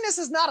 Holiness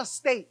is not a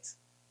state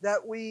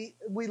that we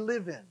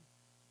live in.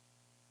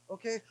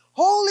 Okay?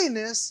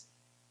 Holiness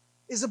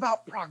is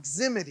about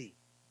proximity.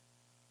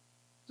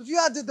 So if you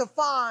had to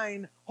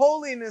define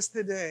holiness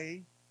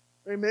today,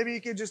 or maybe you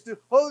could just do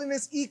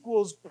holiness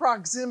equals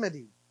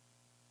proximity.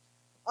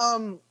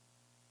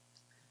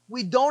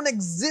 We don't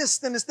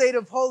exist in a state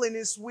of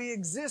holiness. We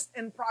exist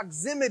in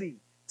proximity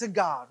to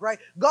God, right?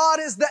 God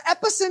is the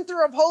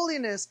epicenter of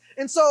holiness.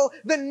 And so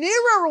the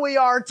nearer we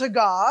are to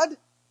God,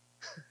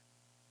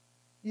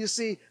 you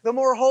see, the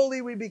more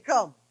holy we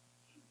become.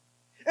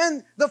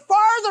 And the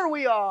farther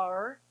we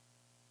are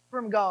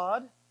from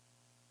God,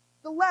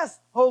 the less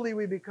holy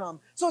we become.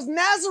 So as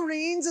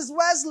Nazarenes, as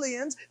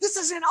Wesleyans, this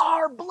is in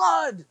our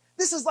blood.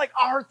 This is like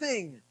our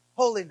thing,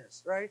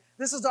 holiness, right?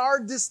 This is our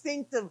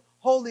distinctive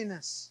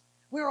holiness.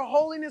 We're a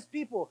holiness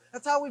people.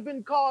 That's how we've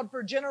been called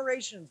for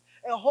generations,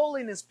 a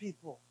holiness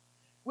people.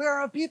 We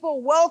are a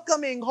people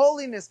welcoming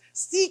holiness,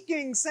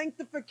 seeking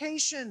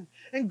sanctification.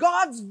 And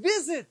God's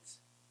visit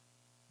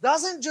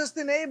doesn't just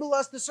enable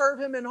us to serve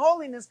Him in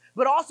holiness,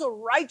 but also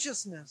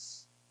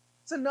righteousness.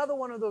 It's another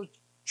one of those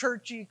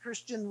churchy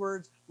Christian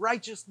words,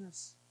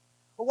 righteousness.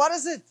 Well, what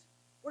is it?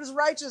 What is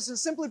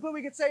righteousness? Simply put,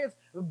 we could say it's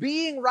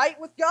being right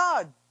with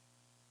God.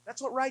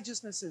 That's what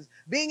righteousness is.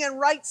 Being in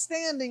right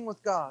standing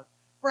with God.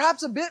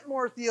 Perhaps a bit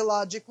more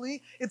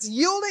theologically, it's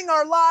yielding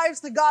our lives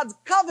to God's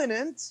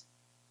covenant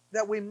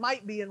that we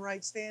might be in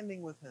right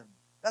standing with Him.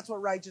 That's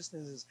what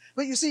righteousness is.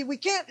 But you see, we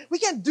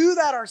can't do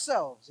that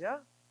ourselves, yeah?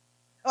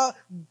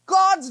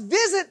 God's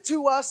visit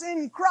to us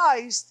in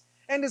Christ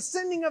and His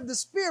sending of the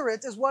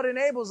Spirit is what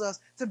enables us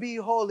to be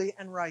holy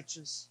and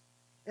righteous,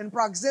 in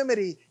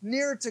proximity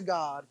near to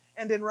God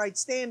and in right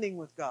standing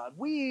with God.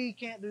 We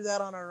can't do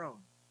that on our own.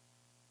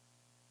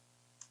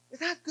 Is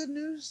that good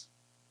news?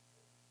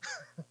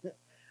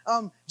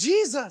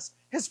 Jesus,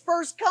 His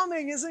first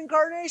coming, His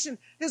incarnation,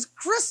 His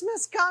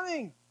Christmas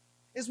coming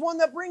is one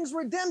that brings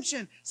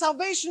redemption,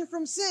 salvation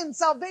from sin,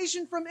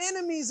 salvation from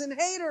enemies and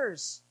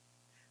haters,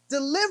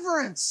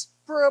 deliverance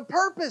for a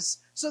purpose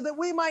so that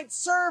we might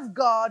serve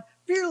God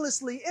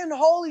fearlessly in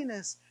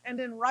holiness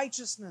and in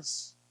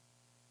righteousness.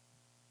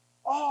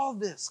 All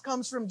this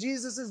comes from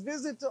Jesus'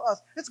 visit to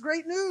us. It's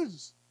great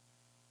news.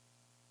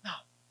 Now,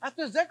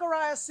 after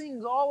Zechariah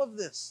sings all of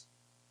this,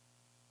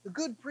 the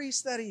good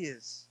priest that he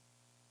is,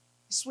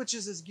 he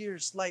switches his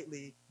gears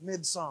slightly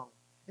mid-song.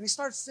 And he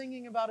starts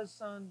singing about his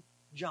son,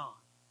 John.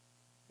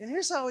 And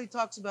here's how he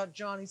talks about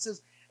John. He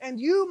says, "And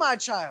you, my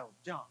child,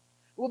 John,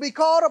 will be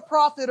called a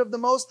prophet of the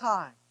Most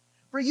High,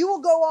 for you will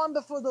go on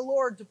before the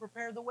Lord to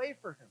prepare the way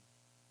for Him."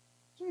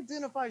 So he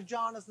identifies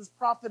John as this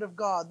prophet of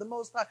God, the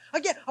Most High.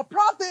 Again, a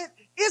prophet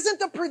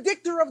isn't a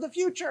predictor of the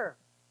future.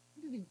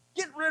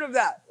 Get rid of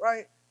that,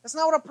 right? That's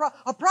not what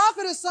a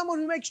prophet is. Someone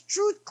who makes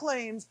truth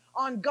claims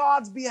on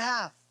God's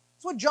behalf.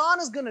 That's what John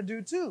is going to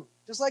do too,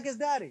 just like his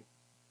daddy.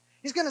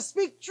 He's going to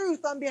speak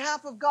truth on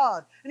behalf of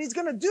God. And he's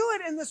going to do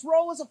it in this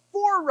role as a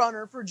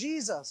forerunner for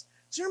Jesus.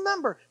 So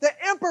remember, the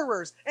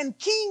emperors and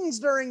kings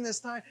during this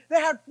time, they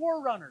had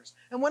forerunners.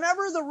 And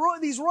whenever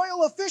these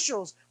royal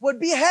officials would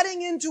be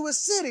heading into a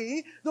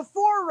city, the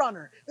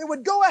forerunner, they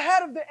would go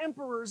ahead of the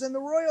emperors and the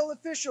royal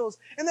officials,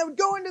 and they would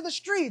go into the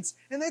streets,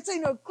 and they'd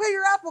say, clear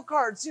your apple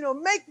carts,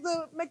 make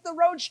the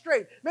road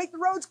straight, make the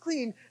roads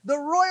clean. The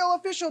royal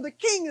official, the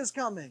king, is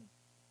coming.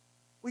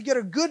 We get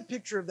a good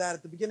picture of that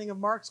at the beginning of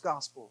Mark's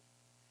gospel.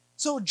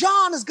 So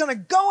John is going to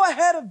go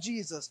ahead of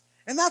Jesus,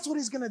 and that's what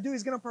he's going to do.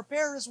 He's going to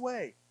prepare his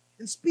way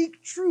and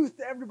speak truth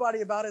to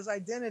everybody about his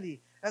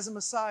identity as a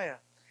Messiah.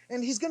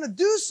 And he's going to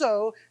do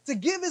so to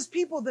give his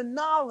people the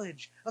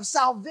knowledge of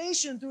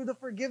salvation through the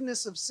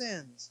forgiveness of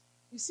sins.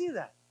 You see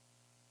that?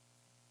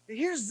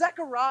 Here's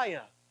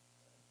Zechariah.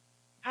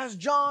 Has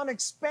John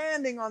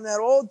expanding on that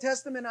Old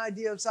Testament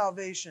idea of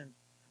salvation,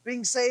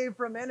 being saved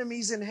from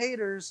enemies and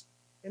haters,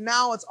 and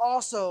now it's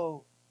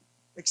also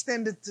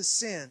extended to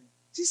sin.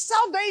 See,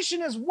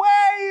 salvation is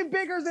way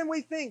bigger than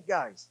we think,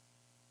 guys.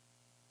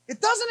 It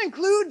doesn't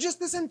include just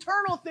this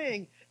internal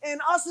thing in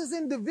us as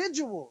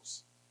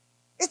individuals.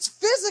 It's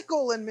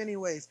physical in many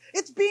ways.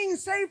 It's being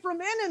saved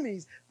from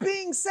enemies,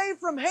 being saved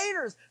from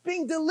haters,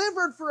 being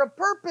delivered for a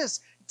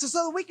purpose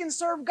so that we can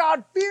serve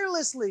God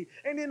fearlessly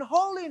and in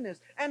holiness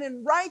and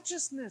in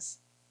righteousness.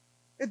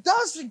 It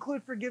does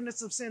include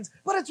forgiveness of sins,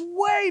 but it's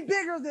way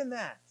bigger than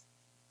that.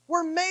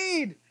 We're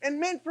made and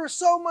meant for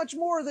so much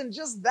more than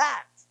just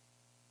that.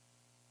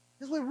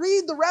 As we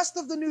read the rest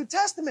of the New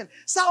Testament,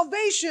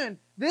 salvation,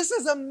 this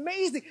is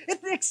amazing. It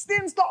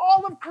extends to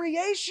all of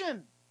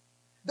creation.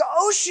 The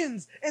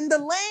oceans and the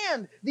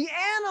land, the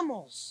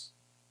animals.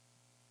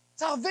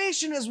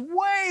 Salvation is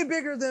way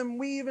bigger than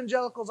we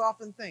evangelicals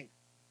often think.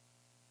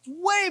 It's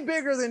way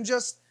bigger than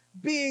just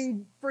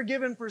being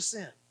forgiven for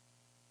sin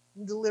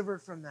and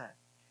delivered from that.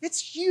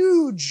 It's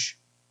huge.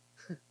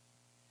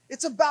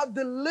 It's about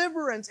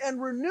deliverance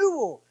and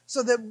renewal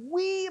so that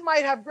we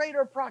might have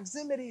greater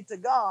proximity to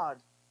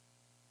God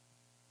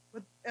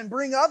and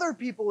bring other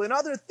people and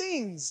other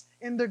things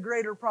into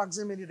greater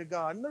proximity to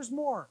God. And there's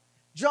more.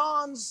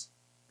 John's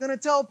going to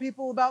tell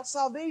people about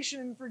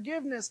salvation and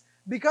forgiveness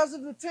because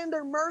of the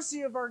tender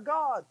mercy of our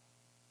God.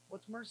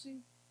 What's mercy?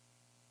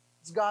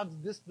 It's God's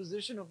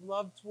disposition of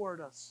love toward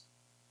us.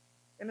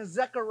 And as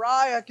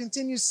Zechariah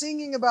continues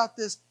singing about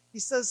this, he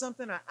says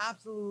something I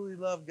absolutely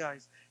love,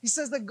 guys. He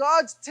says that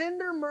God's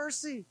tender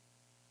mercy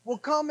will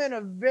come in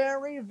a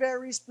very,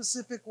 very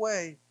specific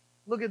way.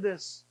 Look at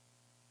this.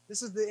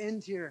 This is the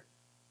end here.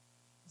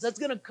 So it's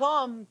going to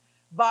come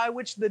by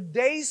which the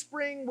day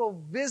spring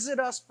will visit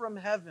us from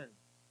heaven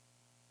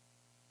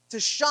to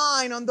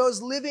shine on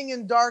those living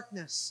in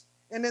darkness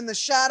and in the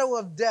shadow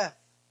of death,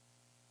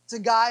 to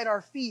guide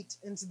our feet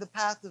into the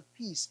path of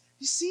peace.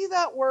 You see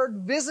that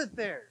word visit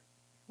there?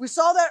 We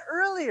saw that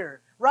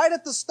earlier, right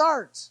at the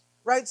start,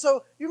 right?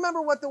 So you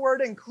remember what the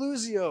word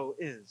inclusio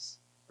is,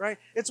 right?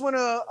 It's when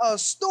a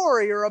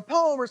story or a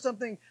poem or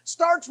something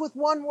starts with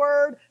one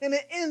word and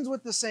it ends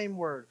with the same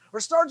word, or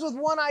starts with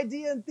one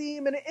idea and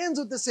theme and it ends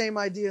with the same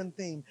idea and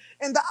theme.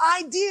 And the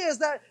idea is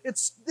that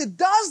it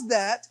does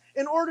that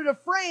in order to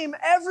frame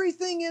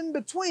everything in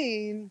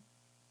between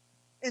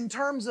in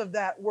terms of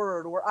that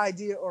word or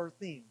idea or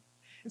theme.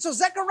 And so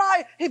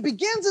Zechariah, he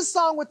begins his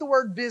song with the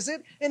word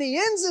visit, and he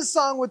ends his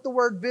song with the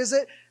word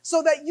visit,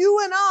 so that you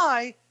and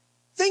I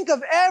think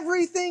of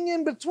everything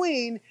in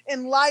between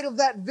in light of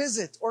that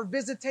visit or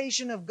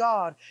visitation of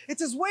God.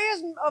 It's his way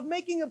of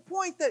making a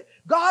point that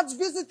God's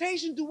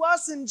visitation to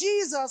us in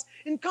Jesus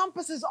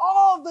encompasses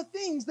all of the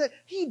things that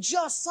he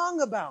just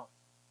sung about.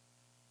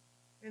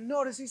 And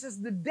notice he says,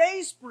 the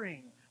day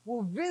spring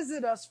will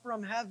visit us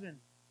from heaven,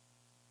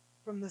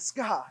 from the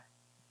sky.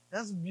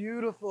 That's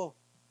beautiful.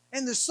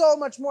 And there's so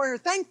much more here.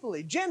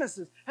 Thankfully,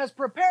 Genesis has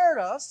prepared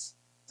us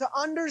to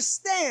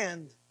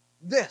understand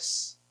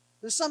this.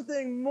 There's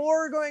something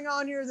more going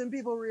on here than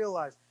people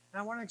realize.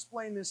 And I want to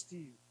explain this to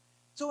you.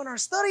 So in our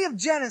study of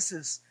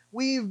Genesis,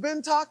 we've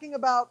been talking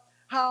about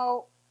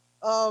how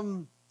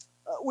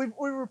we've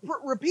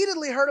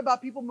repeatedly heard about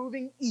people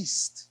moving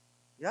east.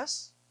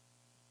 Yes?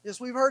 Yes,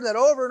 we've heard that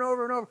over and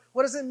over and over.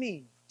 What does it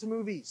mean to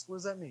move east? What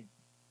does that mean?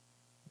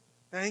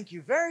 Thank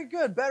you. Very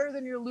good. Better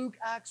than your Luke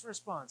Acts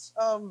response.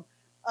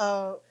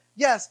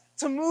 Yes,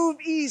 to move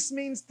east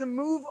means to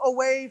move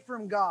away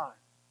from God.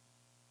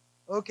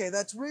 Okay,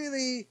 that's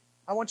really,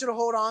 I want you to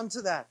hold on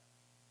to that.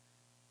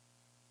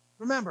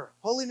 Remember,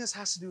 holiness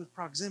has to do with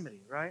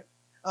proximity, right?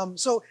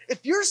 So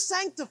if you're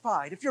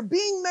sanctified, if you're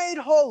being made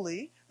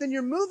holy, then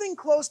you're moving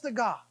close to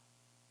God.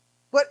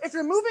 But if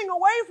you're moving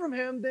away from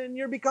Him, then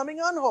you're becoming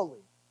unholy.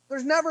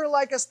 There's never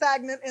like a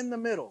stagnant in the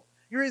middle.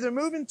 You're either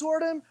moving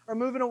toward Him or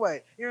moving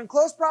away. You're in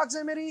close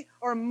proximity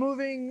or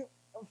moving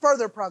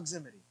further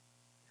proximity.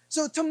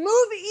 So to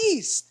move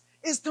east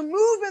is to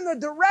move in the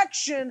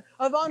direction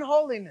of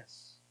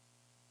unholiness.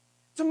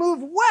 To move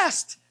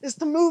west is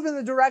to move in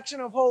the direction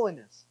of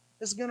holiness.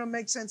 This is going to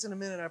make sense in a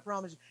minute, I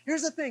promise you.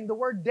 Here's the thing, the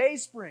word day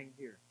spring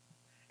here.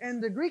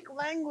 In the Greek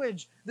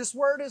language, this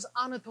word is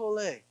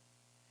Anatole,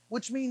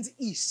 which means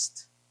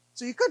east.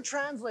 So you could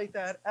translate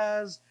that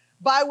as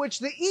by which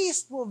the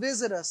east will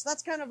visit us.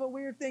 That's kind of a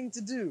weird thing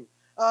to do.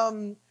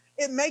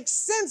 It makes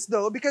sense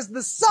though, because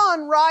the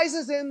sun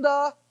rises in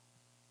the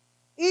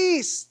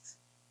east.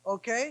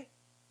 Okay?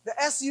 The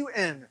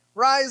S-U-N,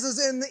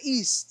 rises in the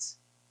east.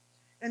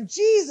 And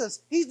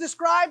Jesus, He's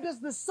described as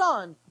the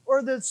sun,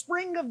 or the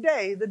spring of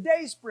day, the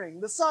day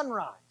spring, the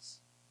sunrise.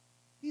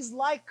 He's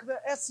like the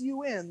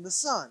S-U-N, the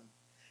sun.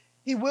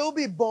 He will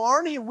be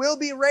born, He will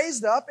be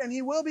raised up, and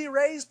He will be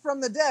raised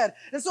from the dead.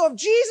 And so if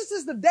Jesus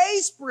is the day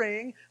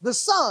spring, the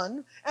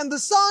sun, and the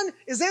sun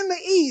is in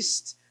the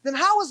east, then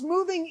how is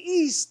moving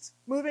east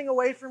moving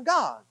away from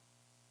God?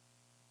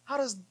 How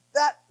does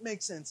that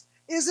make sense?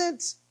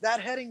 Isn't that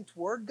heading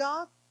toward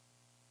God?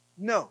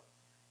 No.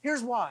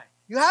 Here's why.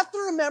 You have to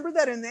remember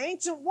that in the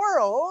ancient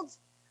world,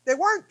 they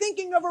weren't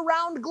thinking of a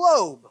round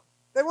globe.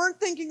 They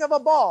weren't thinking of a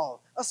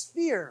ball, a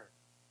sphere.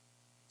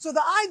 So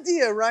the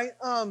idea, right,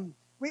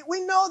 we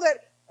know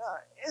that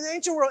in the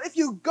ancient world, if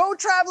you go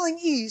traveling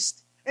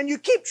east and you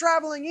keep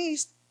traveling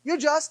east, you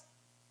just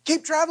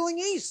keep traveling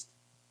east.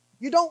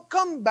 You don't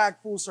come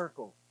back full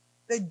circle.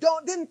 They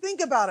didn't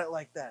think about it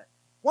like that.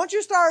 Once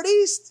you start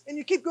east and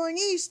you keep going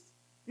east,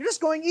 you're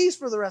just going east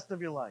for the rest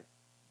of your life.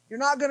 You're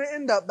not going to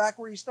end up back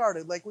where you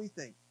started like we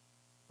think,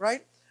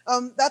 right?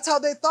 That's how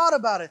they thought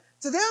about it.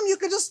 To them, you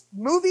could just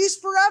move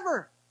east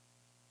forever.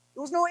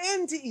 There was no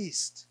end to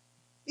east.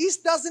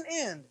 East doesn't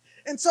end.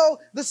 And so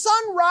the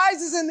sun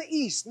rises in the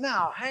east.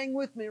 Now, hang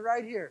with me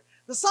right here.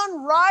 The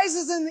sun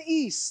rises in the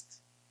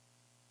east.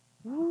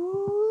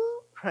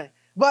 Woo, right.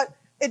 But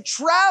it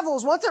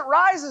travels, once it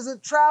rises,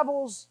 it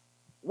travels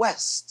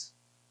west.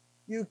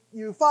 You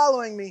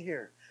following me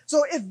here?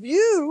 So if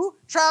you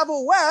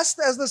travel west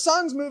as the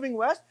sun's moving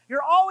west,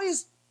 you're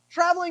always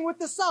traveling with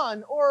the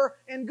sun, or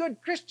in good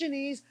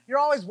Christianese, you're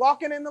always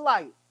walking in the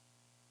light.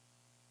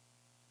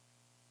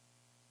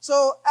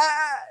 So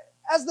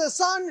as the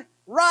sun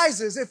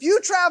rises, if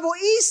you travel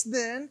east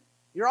then,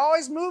 you're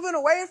always moving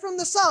away from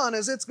the sun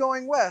as it's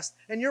going west,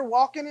 and you're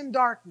walking in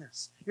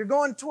darkness. You're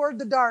going toward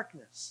the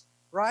darkness,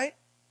 right?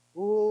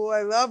 Ooh,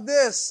 I love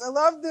this. I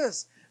love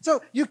this.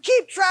 So you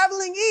keep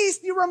traveling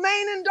east, you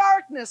remain in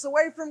darkness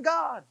away from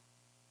God,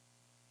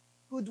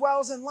 who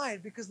dwells in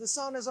light, because the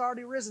sun has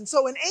already risen.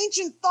 So in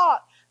ancient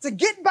thought, to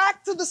get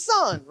back to the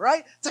sun,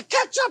 right, to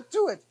catch up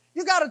to it,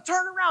 you got to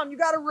turn around, you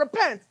got to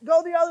repent,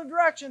 go the other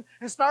direction,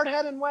 and start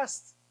heading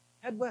west.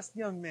 Head west,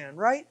 young man,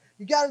 right?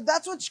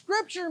 That's what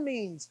Scripture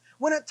means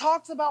when it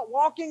talks about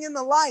walking in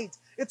the light.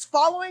 It's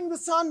following the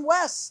sun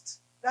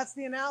west. That's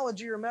the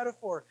analogy or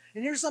metaphor.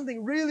 And here's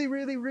something really,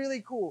 really,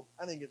 really cool.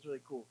 I think it's really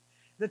cool.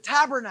 The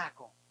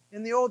tabernacle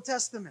in the Old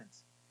Testament,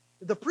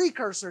 the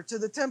precursor to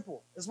the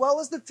temple, as well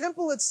as the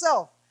temple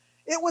itself,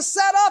 it was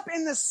set up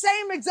in the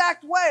same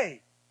exact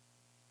way.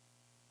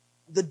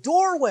 The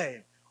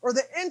doorway or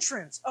the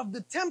entrance of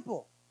the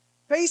temple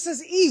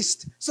faces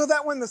east, so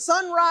that when the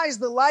sun rises,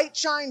 the light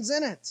shines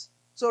in it,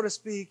 so to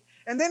speak.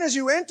 And then as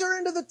you enter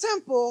into the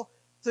temple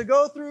to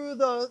go through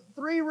the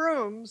 3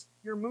 rooms,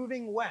 you're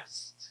moving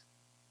west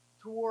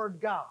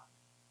toward God,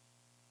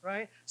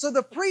 right? So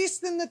the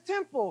priests in the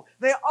temple,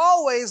 they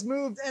always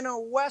moved in a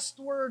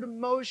westward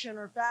motion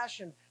or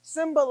fashion,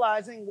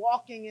 symbolizing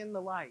walking in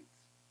the light.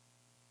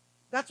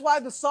 That's why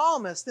the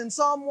psalmist in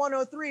Psalm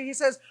 103, he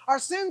says, our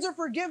sins are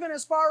forgiven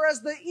as far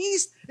as the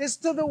east is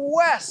to the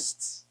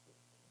west.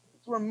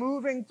 So we're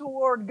moving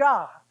toward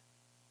God.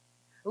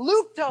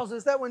 Luke tells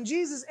us that when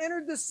Jesus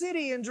entered the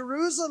city in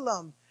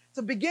Jerusalem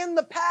to begin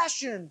the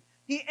Passion,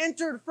 he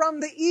entered from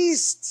the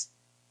east,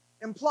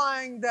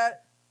 implying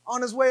that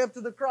on his way up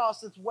to the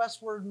cross, it's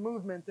westward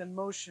movement and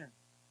motion.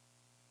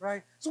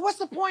 Right? So what's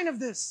the point of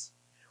this?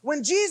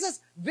 When Jesus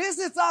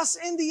visits us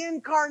in the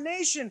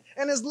incarnation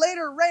and is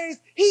later raised,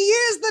 he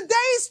is the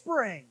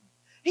dayspring.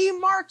 He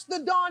marks the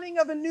dawning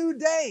of a new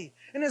day.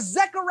 And as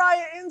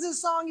Zechariah ends his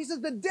song, he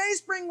says, the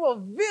dayspring will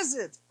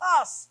visit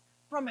us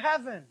from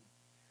heaven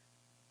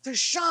to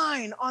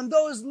shine on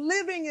those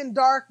living in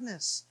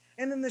darkness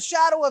and in the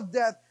shadow of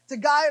death, to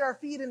guide our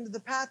feet into the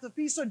path of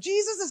peace. So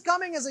Jesus is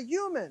coming as a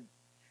human,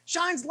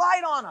 shines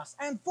light on us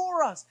and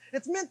for us.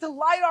 It's meant to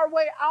light our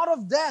way out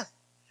of death,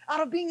 out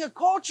of being a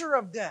culture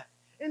of death,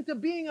 into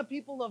being a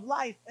people of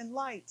life and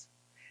light.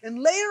 And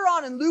later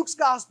on in Luke's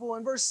gospel,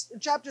 in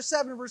chapter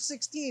 7, verse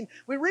 16,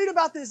 we read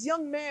about this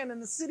young man in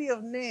the city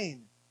of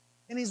Nain,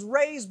 and he's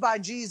raised by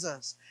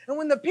Jesus. And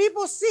when the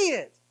people see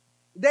it,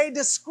 they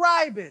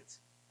describe it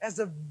as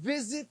a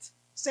visit,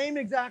 same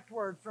exact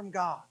word from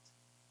God.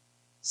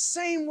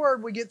 Same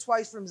word we get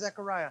twice from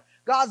Zechariah.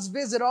 God's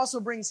visit also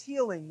brings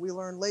healing, we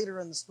learn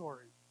later in the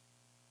story.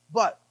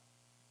 But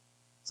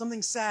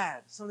something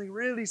sad, something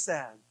really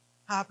sad,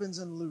 happens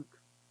in Luke.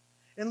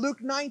 In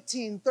Luke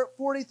 19,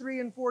 43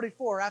 and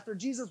 44, after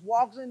Jesus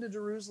walks into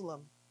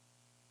Jerusalem,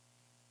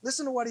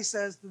 listen to what he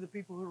says to the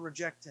people who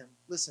reject him.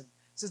 Listen.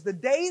 He says, the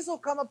days will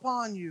come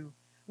upon you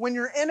when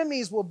your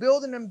enemies will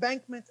build an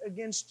embankment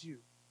against you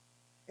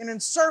and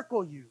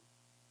encircle you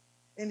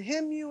and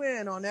hem you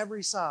in on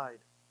every side.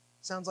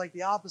 Sounds like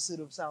the opposite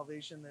of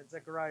salvation that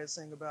Zechariah is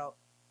saying about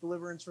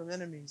deliverance from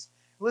enemies.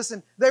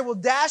 Listen, they will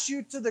dash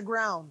you to the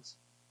ground,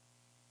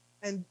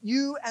 and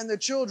you and the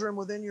children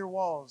within your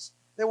walls.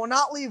 They will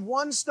not leave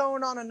one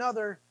stone on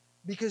another,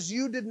 because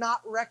you did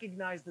not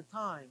recognize the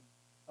time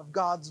of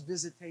God's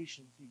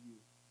visitation to you.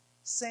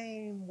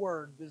 Same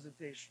word,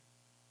 visitation.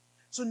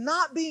 So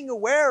not being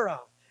aware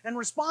of and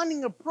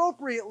responding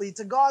appropriately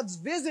to God's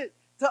visit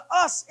to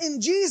us in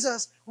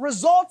Jesus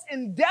results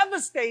in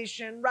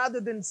devastation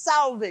rather than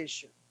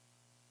salvation.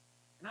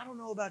 And I don't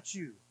know about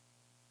you,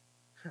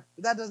 but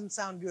that doesn't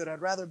sound good.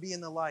 I'd rather be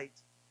in the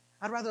light.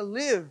 I'd rather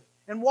live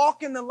and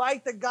walk in the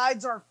light that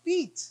guides our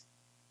feet,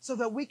 so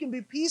that we can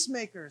be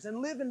peacemakers and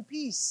live in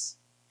peace.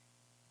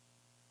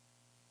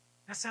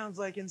 That sounds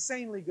like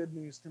insanely good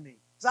news to me.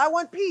 Because I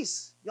want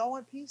peace. Y'all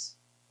want peace?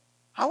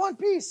 I want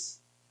peace.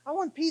 I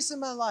want peace in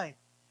my life.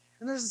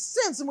 And there's a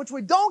sense in which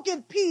we don't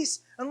get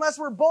peace unless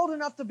we're bold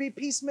enough to be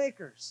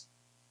peacemakers.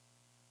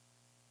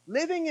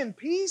 Living in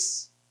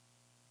peace,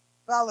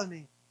 follow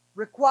me,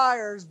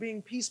 requires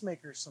being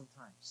peacemakers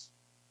sometimes.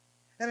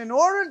 And in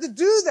order to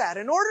do that,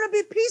 in order to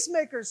be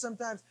peacemakers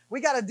sometimes, we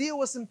got to deal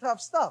with some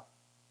tough stuff.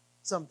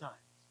 Sometimes.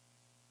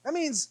 That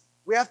means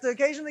we have to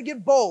occasionally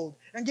get bold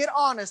and get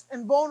honest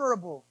and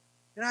vulnerable.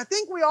 And I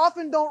think we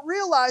often don't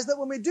realize that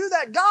when we do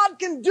that, God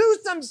can do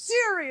some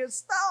serious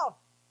stuff.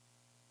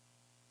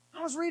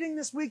 I was reading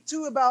this week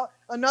too about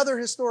another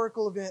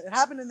historical event. It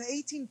happened in the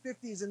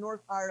 1850s in North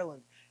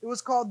Ireland. It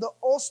was called the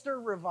Ulster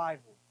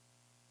Revival.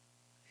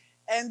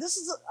 And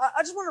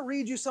I just want to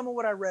read you some of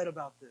what I read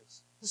about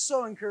this. It's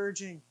so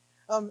encouraging.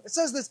 It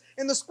says this: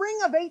 in the spring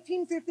of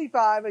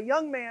 1855, a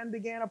young man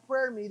began a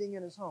prayer meeting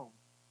in his home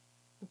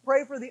to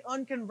pray for the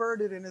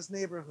unconverted in his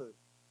neighborhood.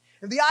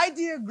 And the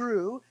idea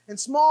grew, and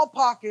small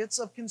pockets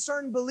of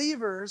concerned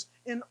believers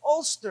in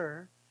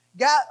Ulster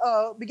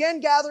began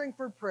gathering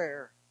for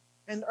prayer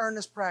and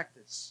earnest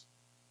practice.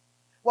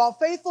 While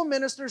faithful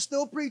ministers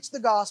still preached the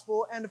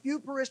gospel and a few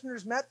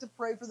parishioners met to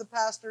pray for the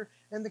pastor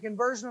and the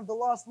conversion of the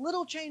lost,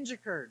 little change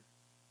occurred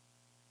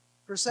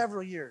for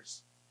several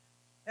years.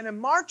 And in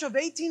March of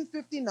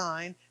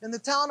 1859, in the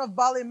town of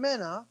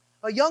Ballymena,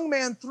 a young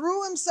man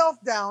threw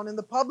himself down in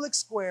the public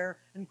square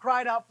and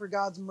cried out for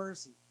God's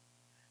mercy.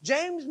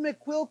 James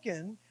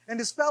McQuilkin and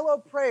his fellow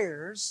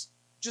prayers,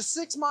 just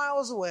 6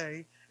 miles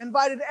away,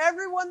 invited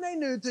everyone they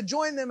knew to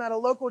join them at a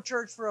local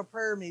church for a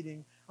prayer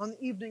meeting on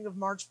the evening of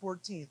March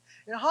 14th.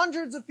 And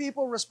hundreds of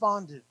people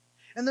responded.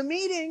 And the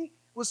meeting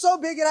was so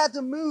big it had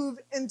to move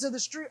onto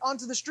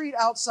the street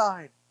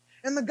outside.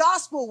 And the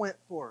gospel went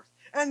forth.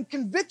 And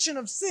conviction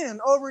of sin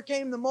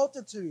overcame the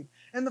multitude.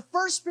 And the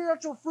first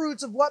spiritual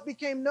fruits of what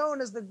became known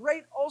as the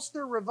Great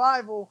Ulster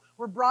Revival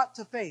were brought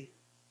to faith.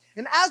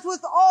 And as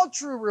with all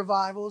true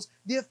revivals,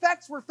 the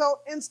effects were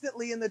felt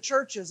instantly in the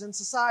churches and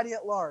society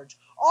at large.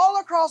 All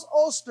across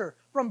Ulster,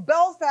 from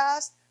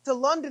Belfast to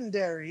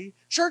Londonderry,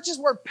 churches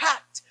were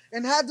packed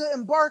and had to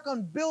embark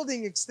on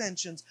building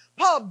extensions.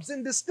 Pubs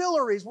and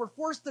distilleries were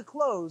forced to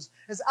close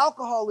as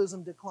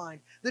alcoholism declined.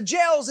 The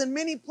jails in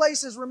many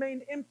places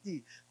remained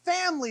empty.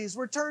 Families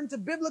returned to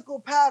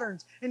biblical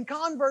patterns, and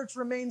converts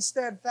remained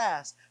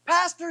steadfast.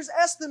 Pastors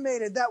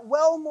estimated that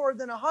well more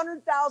than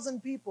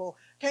 100,000 people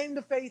came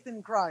to faith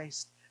in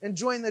Christ and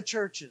joined the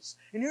churches.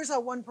 And here's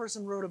how one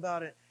person wrote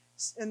about it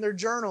in their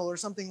journal or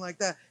something like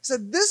that. He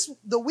said,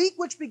 the week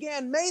which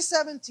began May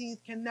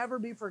 17th can never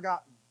be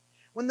forgotten.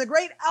 When the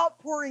great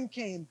outpouring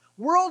came,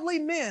 worldly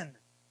men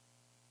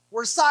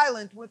were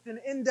silent with an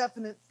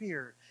indefinite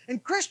fear,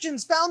 and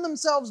Christians found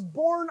themselves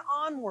borne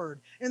onward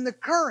in the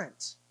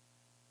current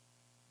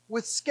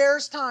with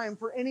scarce time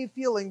for any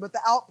feeling but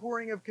the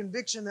outpouring of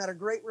conviction that a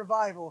great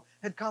revival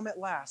had come at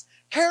last.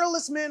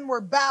 Careless men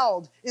were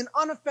bowed in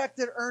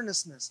unaffected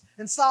earnestness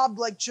and sobbed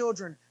like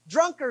children.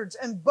 Drunkards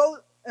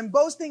and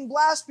boasting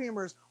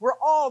blasphemers were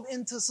awed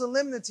into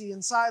solemnity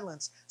and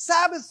silence.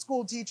 Sabbath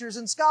school teachers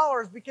and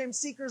scholars became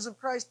seekers of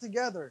Christ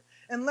together,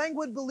 and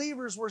languid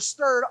believers were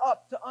stirred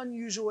up to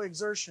unusual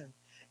exertion.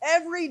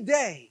 Every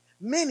day,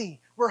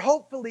 many were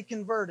hopefully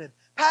converted,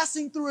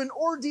 passing through an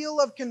ordeal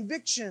of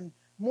conviction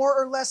more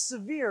or less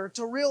severe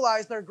to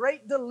realize their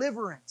great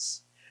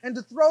deliverance and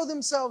to throw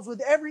themselves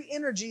with every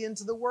energy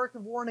into the work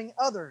of warning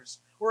others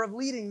or of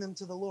leading them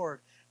to the Lord.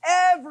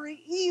 Every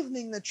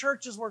evening the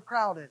churches were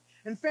crowded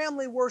and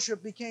family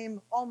worship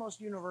became almost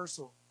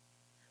universal.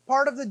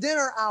 Part of the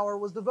dinner hour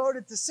was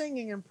devoted to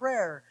singing and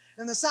prayer,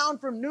 and the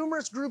sound from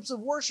numerous groups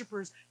of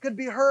worshipers could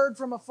be heard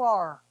from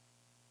afar.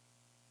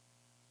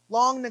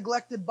 Long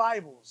neglected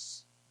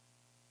Bibles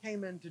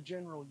came into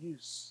general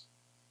use.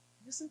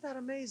 Isn't that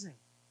amazing?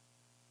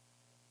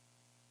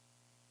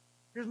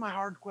 Here's my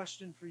hard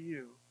question for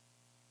you.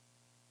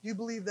 Do you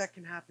believe that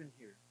can happen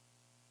here?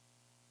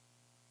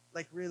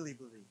 Like, really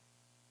believe?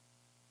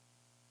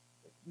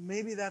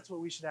 Maybe that's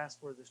what we should ask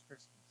for this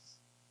Christmas.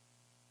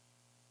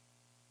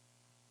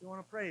 You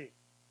want to pray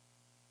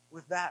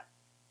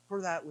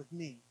for that with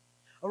me.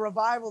 A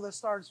revival that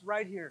starts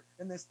right here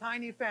in this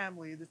tiny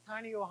family, this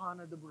tiny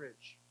Ohana, the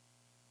Bridge.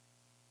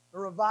 A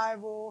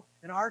revival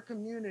in our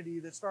community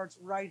that starts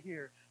right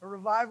here. A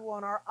revival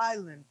on our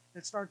island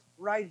that starts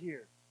right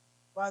here.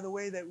 By the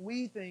way that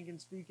we think and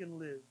speak and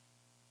live.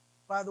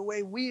 By the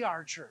way we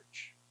are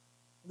church.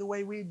 The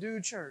way we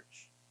do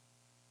church.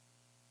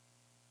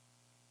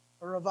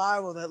 A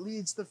revival that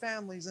leads to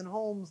families and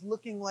homes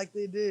looking like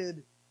they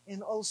did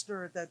in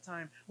Ulster at that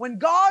time. When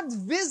God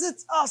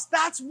visits us,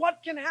 that's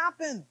what can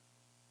happen.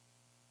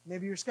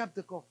 Maybe you're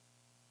skeptical.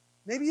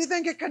 Maybe you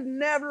think it could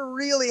never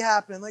really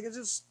happen, like it's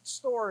just a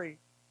story.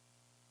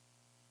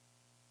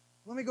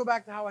 Let me go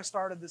back to how I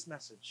started this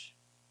message.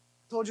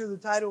 I told you the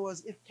title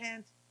was If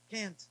Cant,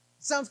 Can't.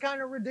 It sounds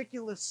kind of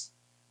ridiculous,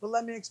 but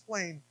let me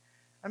explain.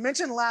 I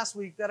mentioned last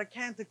week that a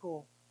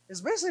canticle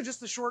is basically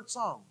just a short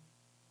song.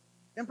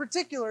 In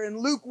particular, in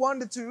Luke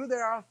 1-2,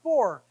 there are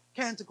 4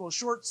 canticles,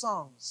 short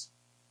songs.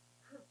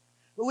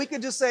 But we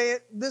could just say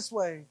it this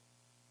way.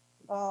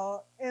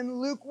 In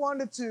Luke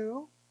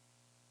 1-2,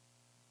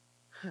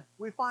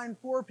 we find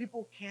 4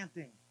 people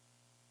canting.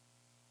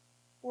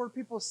 4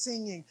 people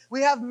singing.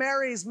 We have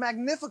Mary's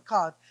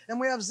Magnificat, and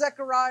we have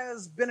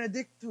Zechariah's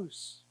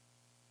Benedictus.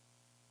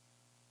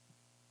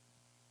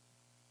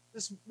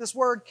 This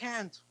word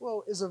cant,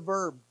 well, is a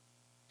verb.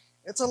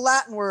 It's a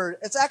Latin word.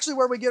 It's actually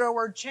where we get our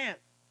word chant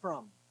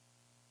from.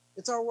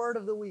 It's our word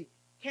of the week.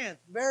 Cant.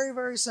 Very,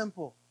 very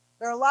simple.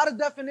 There are a lot of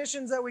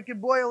definitions that we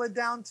could boil it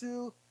down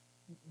to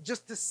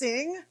just to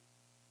sing.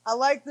 I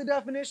like the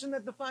definition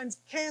that defines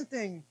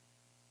canting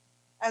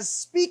as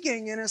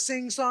speaking in a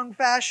sing-song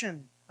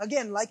fashion.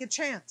 Again, like a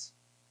chant.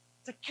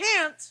 To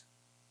cant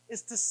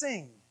is to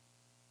sing.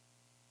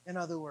 in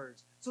other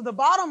words. So the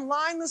bottom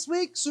line this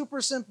week, super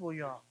simple,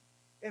 y'all.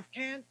 If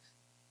can't,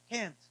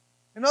 can't.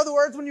 In other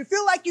words, when you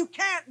feel like you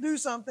can't do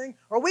something,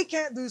 or we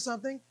can't do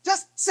something,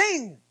 just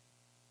sing.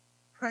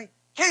 Right?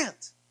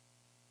 Can't.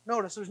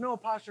 Notice there's no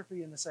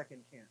apostrophe in the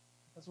second can't.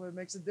 That's what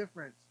makes a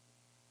difference.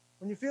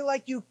 When you feel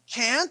like you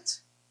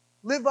can't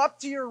live up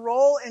to your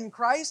role in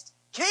Christ,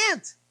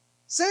 can't.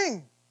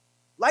 Sing.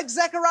 Like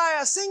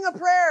Zechariah, sing a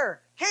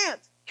prayer.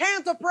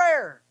 Can't a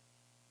prayer.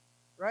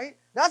 Right?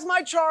 That's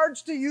my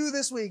charge to you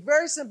this week.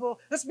 Very simple.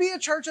 Let's be a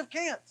church of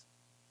can't.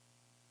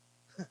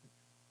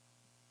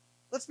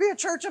 Let's be a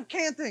church of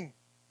canting.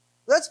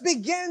 Let's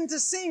begin to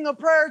sing a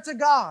prayer to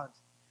God,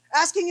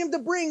 asking Him to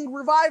bring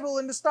revival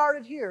and to start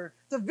it here,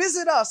 to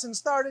visit us and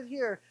start it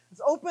here.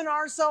 Let's open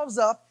ourselves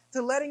up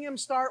to letting Him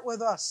start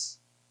with us.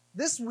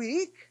 This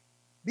week,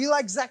 be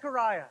like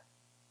Zechariah.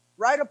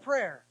 Write a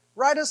prayer.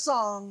 Write a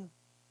song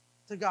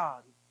to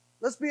God.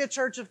 Let's be a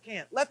church of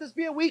cant. Let this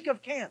be a week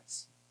of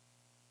cants.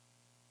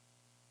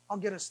 I'll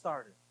get us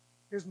started.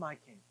 Here's my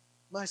cant.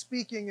 My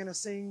speaking in a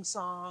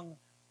sing-song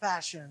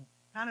fashion,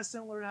 kind of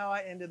similar to how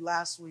I ended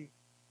last week.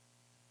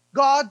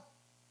 God,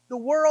 the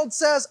world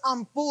says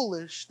I'm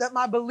foolish, that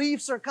my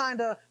beliefs are kind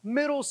of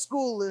middle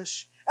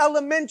schoolish,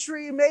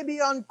 elementary, maybe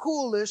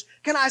uncoolish.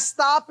 Can I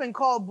stop and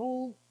call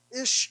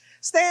bullish?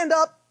 Stand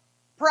up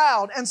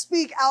proud and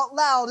speak out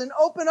loud and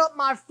open up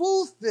my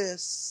full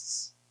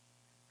fists,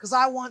 because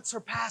I want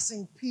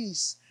surpassing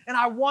peace and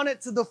I want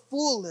it to the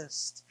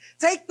fullest.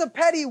 Take the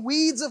petty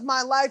weeds of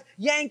my life,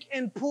 yank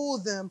and pull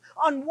them,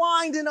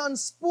 unwind and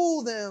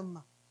unspool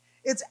them.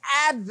 It's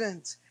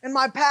Advent, and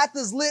my path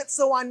is lit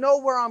so I know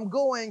where I'm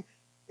going.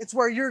 It's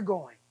where you're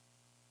going.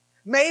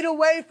 Made a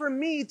way for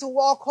me to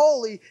walk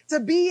holy, to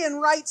be in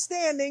right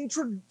standing,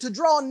 to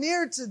draw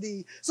near to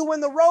thee. So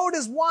when the road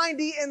is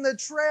windy and the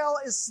trail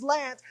is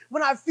slant,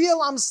 when I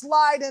feel I'm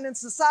sliding and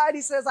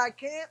society says I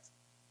can't,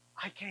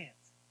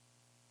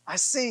 I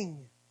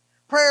sing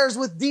prayers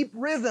with deep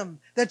rhythm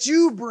that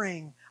you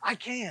bring. I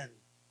chant.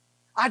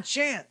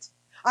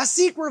 I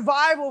seek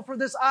revival for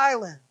this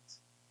island.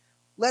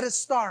 Let it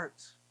start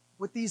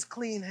with these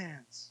clean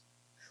hands.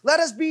 Let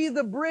us be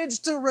the bridge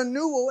to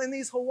renewal in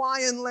these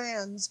Hawaiian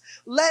lands.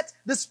 Let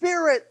the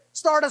Spirit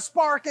start a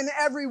spark in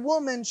every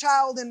woman,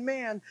 child, and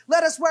man.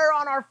 Let us wear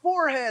on our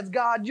foreheads,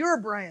 God, your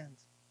brand.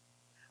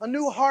 A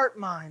new heart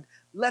mind.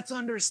 Let's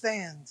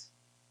understand.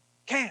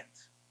 Can't.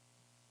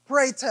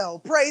 Pray tell,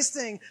 pray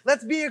sing.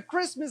 Let's be a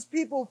Christmas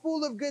people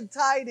full of good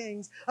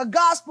tidings. A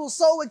gospel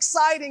so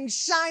exciting,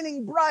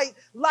 shining bright.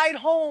 Light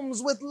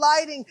homes with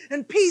lighting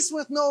and peace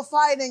with no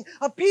fighting.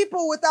 A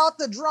people without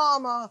the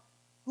drama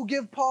who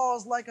give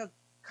pause like a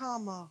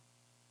comma.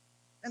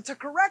 And to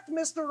correct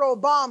Mr.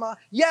 Obama,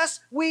 yes,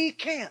 we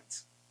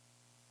can't.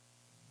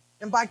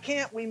 And by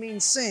can't, we mean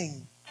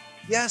sing.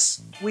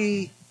 Yes,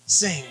 we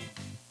sing.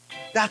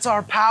 That's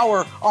our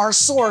power, our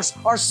source,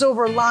 our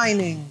silver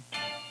lining.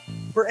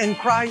 For in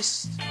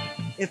Christ,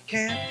 if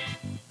can't.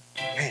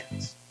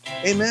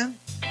 Amen?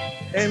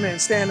 Amen.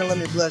 Stand and let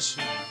me bless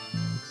you.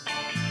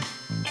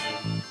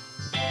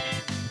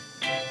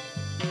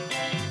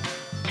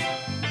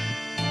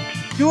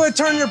 You would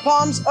turn your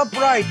palms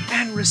upright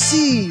and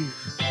receive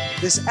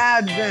this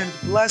Advent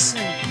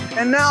blessing.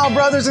 And now,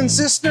 brothers and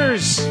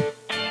sisters,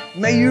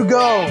 may you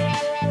go.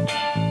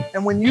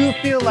 And when you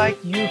feel like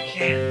you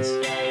can't.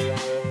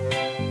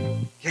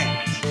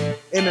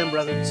 Amen,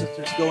 brothers and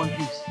sisters. Go in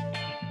peace.